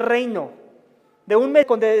idea de reino, de un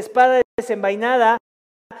con de espada desenvainada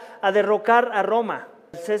a derrocar a Roma,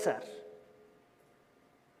 César.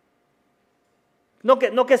 No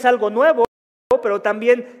que es algo nuevo, pero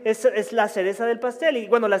también es la cereza del pastel. Y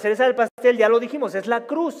bueno, la cereza del pastel ya lo dijimos, es la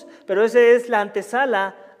cruz, pero esa es la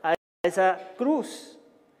antesala a esa cruz.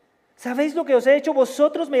 ¿Sabéis lo que os he hecho?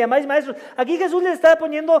 Vosotros me llamáis maestros. Aquí Jesús les está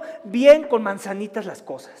poniendo bien con manzanitas las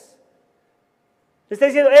cosas. Le está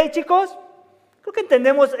diciendo, hey chicos, creo que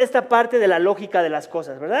entendemos esta parte de la lógica de las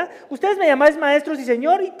cosas, ¿verdad? Ustedes me llamáis maestros y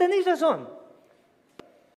Señor y tenéis razón.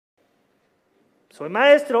 Soy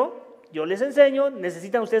maestro, yo les enseño,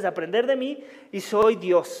 necesitan ustedes aprender de mí y soy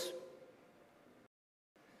Dios.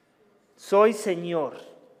 Soy Señor,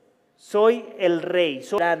 soy el Rey,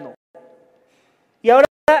 soy soberano. Y ahora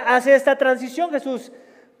hace esta transición Jesús,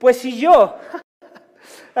 pues si yo,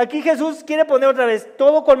 aquí Jesús quiere poner otra vez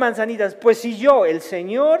todo con manzanitas, pues si yo, el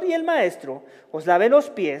Señor y el Maestro, os lavé los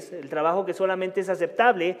pies, el trabajo que solamente es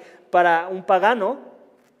aceptable para un pagano,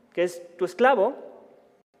 que es tu esclavo,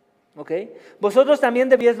 ¿ok? Vosotros también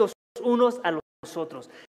debíais los unos a los otros.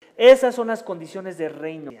 Esas son las condiciones de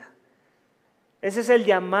reino. Ese es el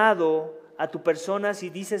llamado a tu persona si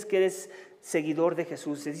dices que eres seguidor de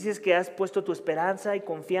Jesús, si dices que has puesto tu esperanza y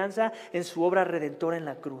confianza en su obra redentora en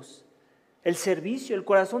la cruz. El servicio, el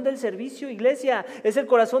corazón del servicio, iglesia, es el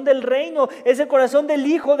corazón del reino, es el corazón del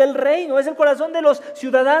Hijo del reino, es el corazón de los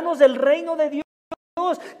ciudadanos del reino de Dios.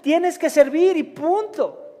 Tienes que servir y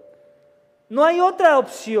punto. No hay otra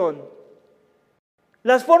opción.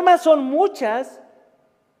 Las formas son muchas.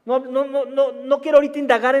 No quiero ahorita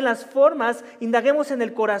indagar en las formas, indaguemos en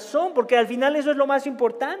el corazón, porque al final eso es lo más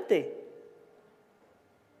importante.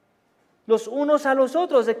 Los unos a los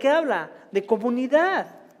otros, ¿de qué habla? De comunidad.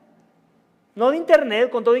 No de internet,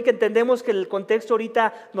 con todo y que entendemos que el contexto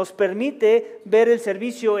ahorita nos permite ver el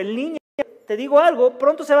servicio en línea. Te digo algo,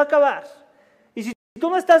 pronto se va a acabar. Y si tú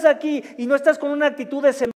no estás aquí y no estás con una actitud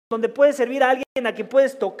de servicio, donde puedes servir a alguien a quien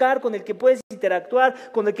puedes tocar, con el que puedes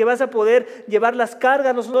interactuar, con el que vas a poder llevar las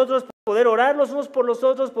cargas los otros, poder orar los unos por los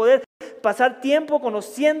otros, poder pasar tiempo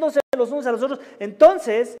conociéndose los unos a los otros,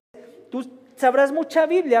 entonces tú sabrás mucha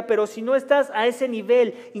Biblia, pero si no estás a ese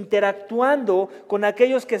nivel interactuando con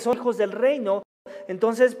aquellos que son hijos del reino,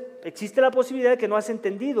 entonces existe la posibilidad de que no has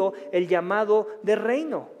entendido el llamado de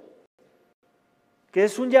reino, que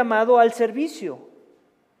es un llamado al servicio.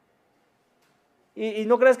 Y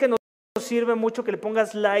no creas que nos sirve mucho que le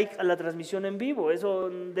pongas like a la transmisión en vivo,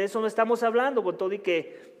 de eso no estamos hablando, con todo y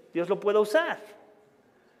que Dios lo pueda usar.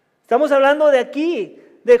 Estamos hablando de aquí,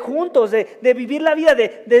 de juntos, de vivir la vida,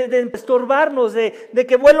 de estorbarnos, de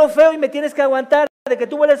que vuelo feo y me tienes que aguantar, de que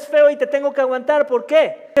tú vueles feo y te tengo que aguantar. ¿Por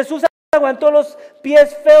qué? Jesús aguantó los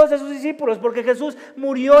pies feos de sus discípulos, porque Jesús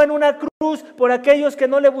murió en una cruz por aquellos que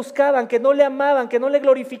no le buscaban, que no le amaban, que no le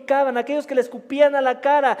glorificaban, aquellos que le escupían a la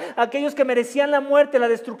cara, aquellos que merecían la muerte, la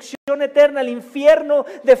destrucción eterna, el infierno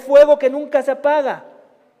de fuego que nunca se apaga.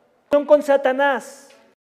 Con Satanás.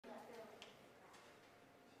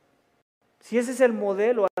 Si ese es el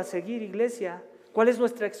modelo a seguir, iglesia, ¿cuál es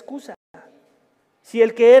nuestra excusa? Si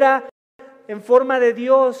el que era en forma de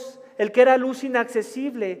Dios, el que era luz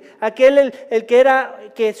inaccesible, aquel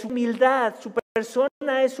que su humildad, su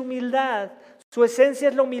persona es humildad, su esencia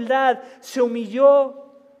es la humildad, se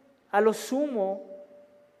humilló a lo sumo,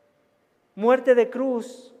 muerte de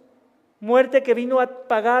cruz, muerte que vino a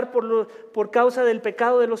pagar por causa del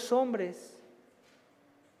pecado de los hombres.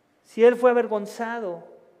 Si Él fue avergonzado,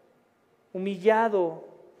 humillado,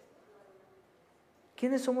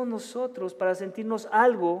 ¿quiénes somos nosotros para sentirnos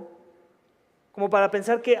algo? Como para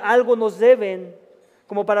pensar que algo nos deben,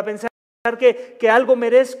 como para pensar que algo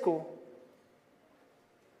merezco.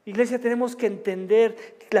 Iglesia, tenemos que entender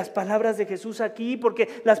las palabras de Jesús aquí, porque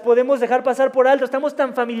las podemos dejar pasar por alto. Estamos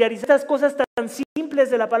tan familiarizados, estas cosas tan simples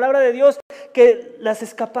de la palabra de Dios, que las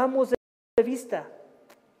escapamos de vista.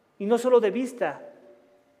 Y no solo de vista,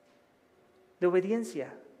 de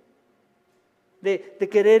obediencia. De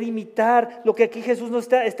querer imitar lo que aquí Jesús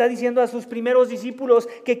nos está diciendo a sus primeros discípulos,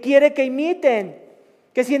 que quiere que imiten,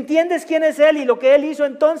 que si entiendes quién es Él y lo que Él hizo,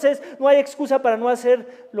 entonces no hay excusa para no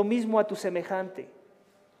hacer lo mismo a tu semejante.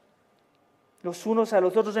 Los unos a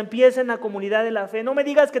los otros, empieza en la comunidad de la fe. No me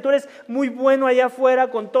digas que tú eres muy bueno allá afuera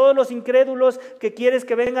con todos los incrédulos que quieres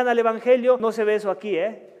que vengan al Evangelio. No se ve eso aquí,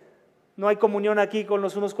 No hay comunión aquí con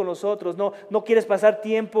los unos con los otros, no quieres pasar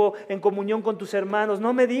tiempo en comunión con tus hermanos.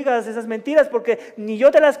 No me digas esas mentiras, porque ni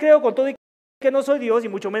yo te las creo, con todo y que no soy Dios, y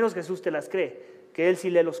mucho menos Jesús te las cree, que Él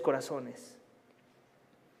sí lee los corazones.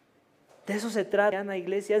 De eso se trata,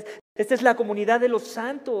 iglesia. Esta es la comunidad de los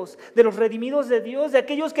santos, de los redimidos de Dios, de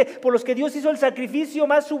aquellos por los que Dios hizo el sacrificio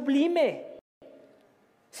más sublime.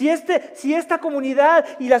 Si esta comunidad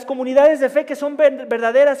y las comunidades de fe que son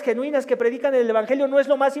verdaderas, genuinas, que predican el Evangelio no es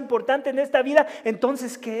lo más importante en esta vida,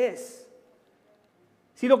 entonces ¿qué es?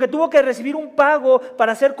 Si lo que tuvo que recibir un pago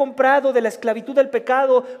para ser comprado de la esclavitud del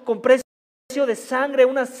pecado con precio de sangre,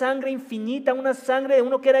 una sangre infinita, una sangre de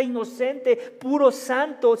uno que era inocente, puro,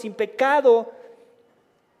 santo, sin pecado,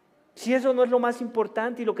 si eso no es lo más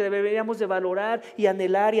importante y lo que deberíamos de valorar y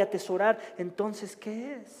anhelar y atesorar, entonces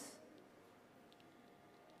 ¿qué es?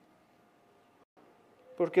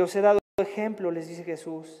 Porque os he dado ejemplo, les dice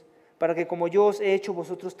Jesús, para que como yo os he hecho,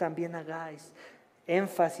 vosotros también hagáis.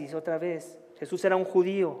 Énfasis otra vez. Jesús era un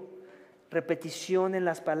judío. Repetición en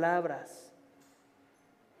las palabras.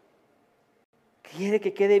 Quiere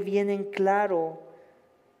que quede bien en claro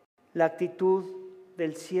la actitud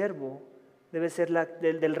del siervo. Debe ser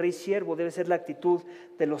del Rey-Siervo, debe ser la actitud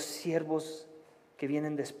de los siervos que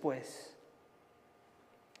vienen después.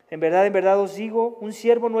 En verdad os digo, un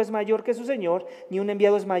siervo no es mayor que su Señor, ni un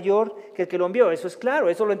enviado es mayor que el que lo envió. Eso es claro,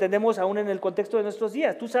 eso lo entendemos aún en el contexto de nuestros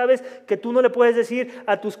días. Tú sabes que tú no le puedes decir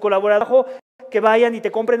a tus colaboradores que vayan y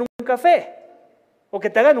te compren un café, o que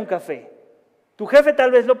te hagan un café. Tu jefe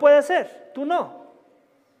tal vez lo puede hacer, tú no.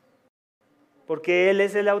 Porque él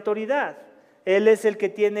es la autoridad, él es el que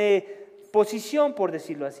tiene posición, por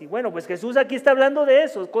decirlo así. Bueno, pues Jesús aquí está hablando de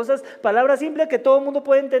eso, palabras simples que todo el mundo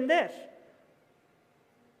puede entender.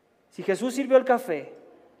 Si Jesús sirvió el café,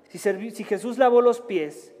 si Jesús lavó los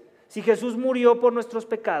pies, si Jesús murió por nuestros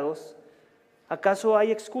pecados, ¿acaso hay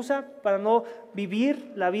excusa para no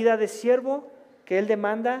vivir la vida de siervo que Él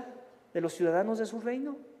demanda de los ciudadanos de su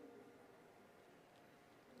reino?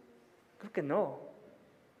 Creo que no.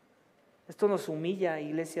 Esto nos humilla,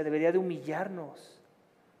 iglesia, debería de humillarnos.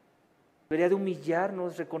 Debería de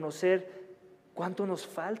humillarnos, reconocer cuánto nos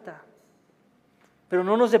falta. Pero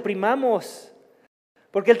no nos deprimamos.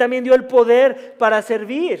 Porque Él también dio el poder para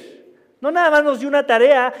servir. No nada más nos dio una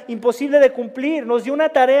tarea imposible de cumplir, nos dio una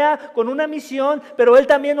tarea con una misión, pero Él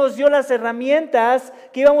también nos dio las herramientas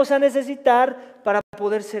que íbamos a necesitar para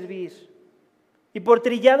poder servir. Y por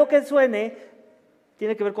trillado que suene,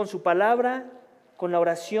 tiene que ver con su palabra, con la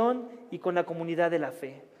oración y con la comunidad de la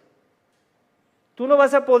fe. Tú no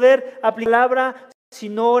vas a poder aplicar la palabra si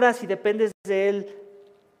no oras y dependes de Él.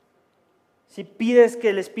 Si pides que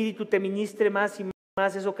el Espíritu te ministre más y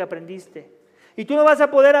más eso que aprendiste. Y tú no vas a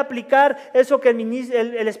poder aplicar eso que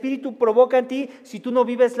el Espíritu provoca en ti si tú no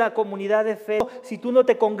vives la comunidad de fe, si tú no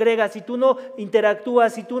te congregas, si tú no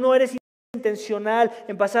interactúas, si tú no eres intencional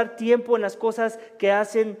en pasar tiempo en las cosas que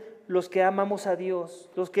hacen los que amamos a Dios,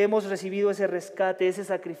 los que hemos recibido ese rescate, ese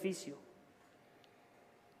sacrificio.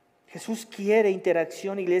 Jesús quiere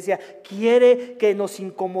interacción, iglesia, quiere que nos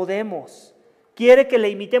incomodemos, quiere que le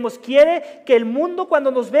imitemos, quiere que el mundo cuando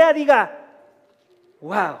nos vea diga: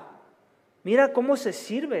 wow, mira cómo se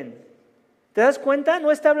sirven. ¿Te das cuenta?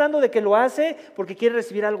 No está hablando de que lo hace porque quiere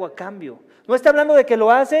recibir algo a cambio. No está hablando de que lo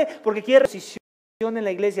hace porque quiere posición en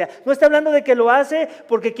la iglesia. No está hablando de que lo hace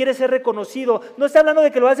porque quiere ser reconocido. No está hablando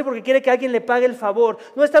de que lo hace porque quiere que alguien le pague el favor.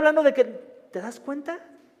 No está hablando de que... ¿Te das cuenta?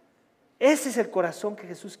 Ese es el corazón que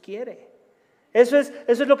Jesús quiere. Eso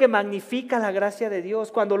es lo que magnifica la gracia de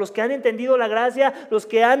Dios. Cuando los que han entendido la gracia, los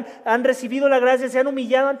que han recibido la gracia, se han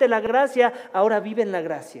humillado ante la gracia, ahora viven la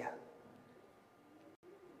gracia.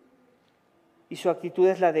 Y su actitud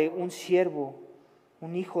es la de un siervo,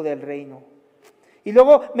 un hijo del reino. Y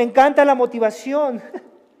luego me encanta la motivación.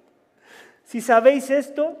 Si sabéis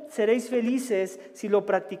esto, seréis felices si lo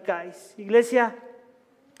practicáis. Iglesia,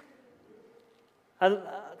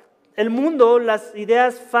 el mundo, las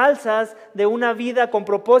ideas falsas de una vida con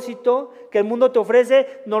propósito que el mundo te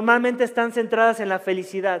ofrece, normalmente están centradas en la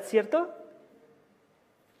felicidad, ¿cierto?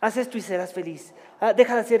 Haz esto y serás feliz.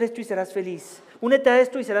 Deja de hacer esto y serás feliz. Únete a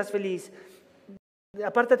esto y serás feliz.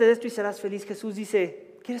 Apártate de esto y serás feliz. Jesús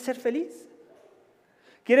dice: ¿quieres ser feliz?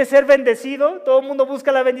 ¿Quieres ser bendecido? Todo el mundo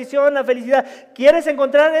busca la bendición, la felicidad. ¿Quieres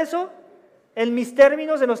encontrar eso? En mis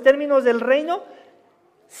términos, en los términos del reino,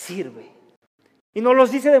 sirve. Y nos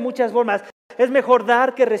los dice de muchas formas. Es mejor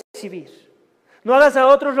dar que recibir. No hagas a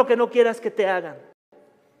otros lo que no quieras que te hagan.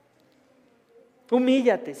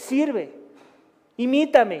 Humíllate, sirve,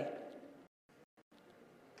 imítame.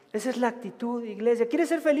 Esa es la actitud, iglesia. ¿Quieres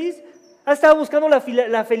ser feliz? ¿Has estado buscando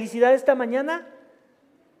la felicidad esta mañana?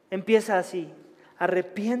 Empieza así.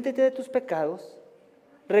 Arrepiéntete de tus pecados.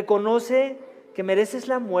 Reconoce que mereces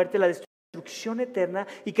la muerte, la destrucción eterna,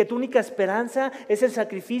 y que tu única esperanza es el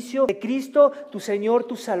sacrificio de Cristo, tu Señor,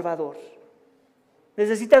 tu Salvador.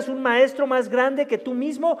 Necesitas un maestro más grande que tú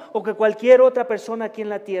mismo o que cualquier otra persona aquí en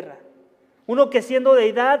la tierra. Uno que siendo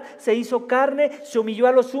deidad se hizo carne, se humilló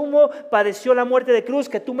a lo sumo, padeció la muerte de cruz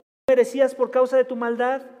que tú merecías por causa de tu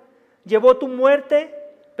maldad, llevó tu muerte,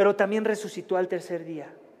 pero también resucitó al tercer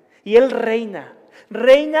día. Y Él reina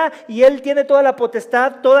y Él tiene toda la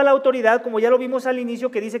potestad, toda la autoridad, como ya lo vimos al inicio,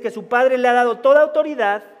 que dice que su Padre le ha dado toda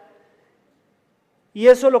autoridad. Y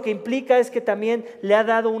eso lo que implica es que también le ha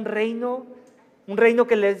dado un reino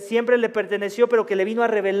que siempre le perteneció, pero que le vino a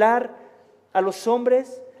revelar a los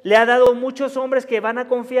hombres. Le ha dado muchos hombres que van a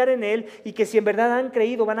confiar en Él y que si en verdad han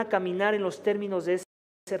creído van a caminar en los términos de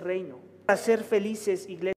ese reino. Para ser felices,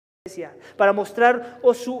 iglesia, para mostrar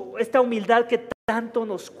esta humildad que tanto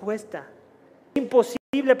nos cuesta. Es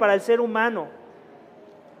imposible para el ser humano.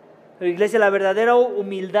 Pero iglesia, la verdadera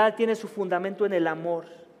humildad tiene su fundamento en el amor.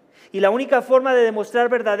 Y la única forma de demostrar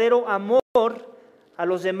verdadero amor a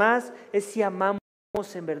los demás es si amamos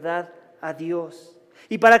en verdad a Dios.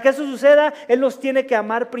 Y para que eso suceda, Él nos tiene que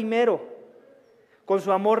amar primero. Con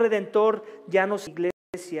su amor redentor ya nos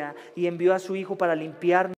iglesia y envió a su Hijo para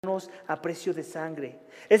limpiarnos a precio de sangre.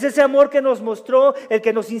 Es ese amor que nos mostró, el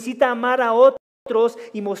que nos incita a amar a otros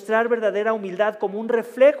y mostrar verdadera humildad como un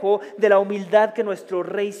reflejo de la humildad que nuestro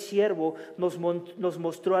Rey-Siervo nos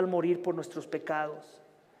mostró al morir por nuestros pecados.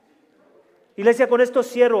 Iglesia, con esto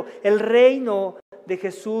cierro. El reino de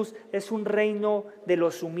Jesús es un reino de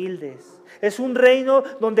los humildes. Es un reino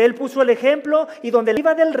donde Él puso el ejemplo y donde la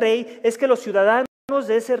iba del Rey es que los ciudadanos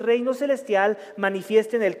de ese reino celestial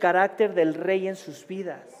manifiesten el carácter del Rey en sus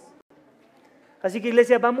vidas. Así que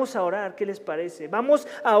iglesia, vamos a orar, ¿qué les parece? Vamos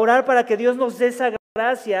a orar para que Dios nos dé esa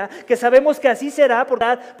gracia, que sabemos que así será,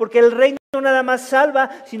 porque el reino no nada más salva,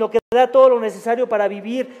 sino que da todo lo necesario para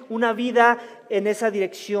vivir una vida en esa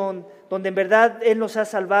dirección, donde en verdad Él nos ha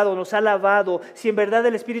salvado, nos ha lavado. Si en verdad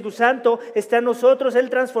el Espíritu Santo está en nosotros, Él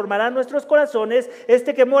transformará nuestros corazones,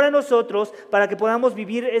 que mora en nosotros, para que podamos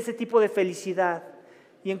vivir ese tipo de felicidad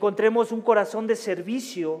y encontremos un corazón de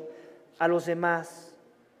servicio a los demás,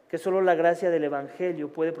 que solo la gracia del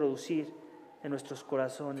Evangelio puede producir en nuestros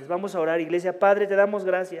corazones. Vamos a orar, iglesia. Padre, te damos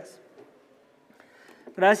gracias.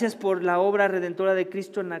 Gracias por la obra redentora de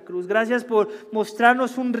Cristo en la cruz. Gracias por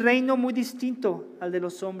mostrarnos un reino muy distinto al de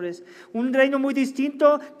los hombres. Un reino muy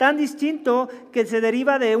distinto, tan distinto que se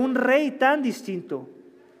deriva de un rey tan distinto,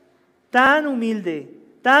 tan humilde,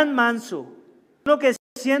 tan manso. Uno que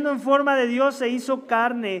siendo en forma de Dios se hizo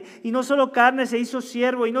carne, y no solo carne, se hizo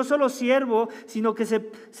siervo, y no solo siervo, sino que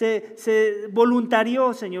se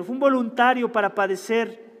voluntarió, Señor. Fue un voluntario para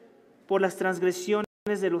padecer por las transgresiones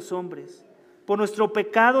de los hombres, por nuestro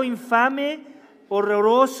pecado infame,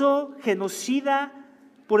 horroroso, genocida,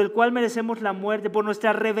 por el cual merecemos la muerte, por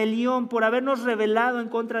nuestra rebelión, por habernos rebelado en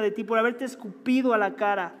contra de ti, por haberte escupido a la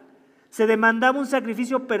cara. Se demandaba un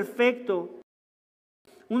sacrificio perfecto,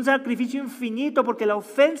 un sacrificio infinito, porque la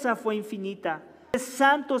ofensa fue infinita. Es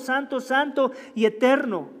santo, santo, santo y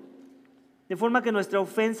eterno, de forma que nuestra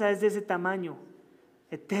ofensa es de ese tamaño,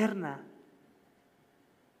 eterna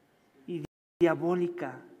y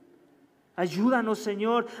diabólica. Ayúdanos,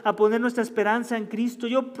 Señor, a poner nuestra esperanza en Cristo.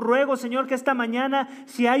 Yo ruego, Señor, que esta mañana,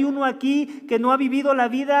 si hay uno aquí que no ha vivido la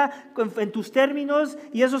vida en tus términos,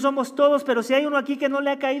 y eso somos todos, pero si hay uno aquí que no le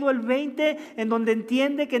ha caído el 20, en donde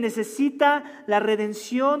entiende que necesita la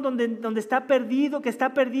redención, donde está perdido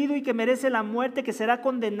y que merece la muerte, que será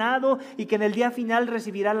condenado y que en el día final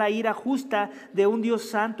recibirá la ira justa de un Dios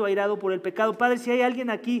santo airado por el pecado. Padre, si hay alguien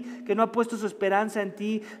aquí que no ha puesto su esperanza en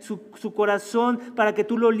ti, su corazón, para que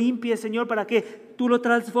tú lo limpies, Señor, para que tú lo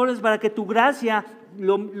transformes, para que tu gracia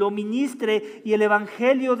lo ministre y el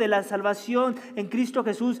evangelio de la salvación en Cristo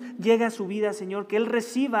Jesús llegue a su vida, Señor, que Él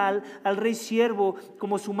reciba al Rey-Siervo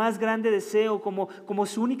como su más grande deseo, como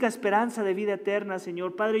su única esperanza de vida eterna,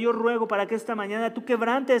 Señor. Padre, yo ruego para que esta mañana tú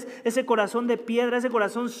quebrantes ese corazón de piedra, ese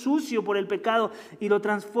corazón sucio por el pecado, y lo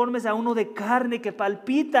transformes a uno de carne que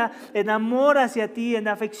palpita en amor hacia ti, en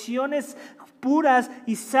afecciones puras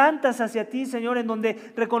y santas hacia ti, Señor, en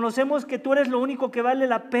donde reconocemos que tú eres lo único que vale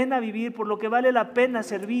la pena vivir, por lo que vale la pena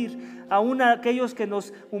servir, aún a aquellos que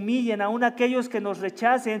nos humillen, aún a aquellos que nos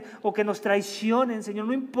rechacen o que nos traicionen, Señor.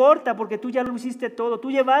 No importa, porque tú ya lo hiciste todo.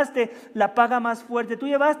 Tú llevaste la paga más fuerte, tú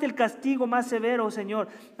llevaste el castigo más severo, Señor.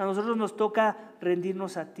 A nosotros nos toca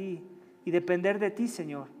rendirnos a ti y depender de ti,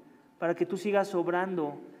 Señor, para que tú sigas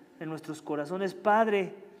obrando en nuestros corazones.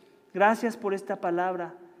 Padre, gracias por esta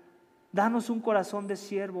palabra. Danos un corazón de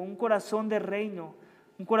siervo, un corazón de reino,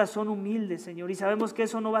 un corazón humilde, Señor. Y sabemos que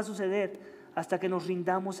eso no va a suceder hasta que nos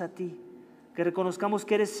rindamos a ti, que reconozcamos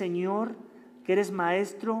que eres Señor, que eres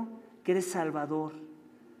Maestro, que eres Salvador.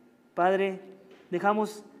 Padre,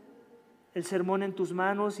 dejamos el sermón en tus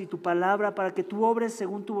manos y tu palabra para que tú obres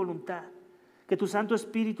según tu voluntad. Que tu Santo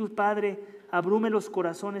Espíritu, Padre, abrume los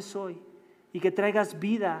corazones hoy y que traigas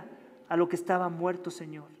vida a lo que estaba muerto,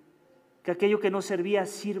 Señor. Que aquello que no servía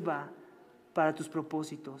sirva para tus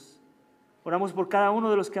propósitos. Oramos por cada uno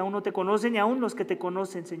de los que aún no te conocen y aún los que te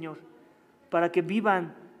conocen, Señor, para que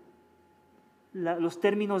vivan los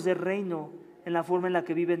términos del reino en la forma en la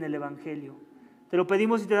que viven el Evangelio. Te lo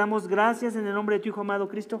pedimos y te damos gracias en el nombre de tu Hijo amado,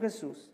 Cristo Jesús.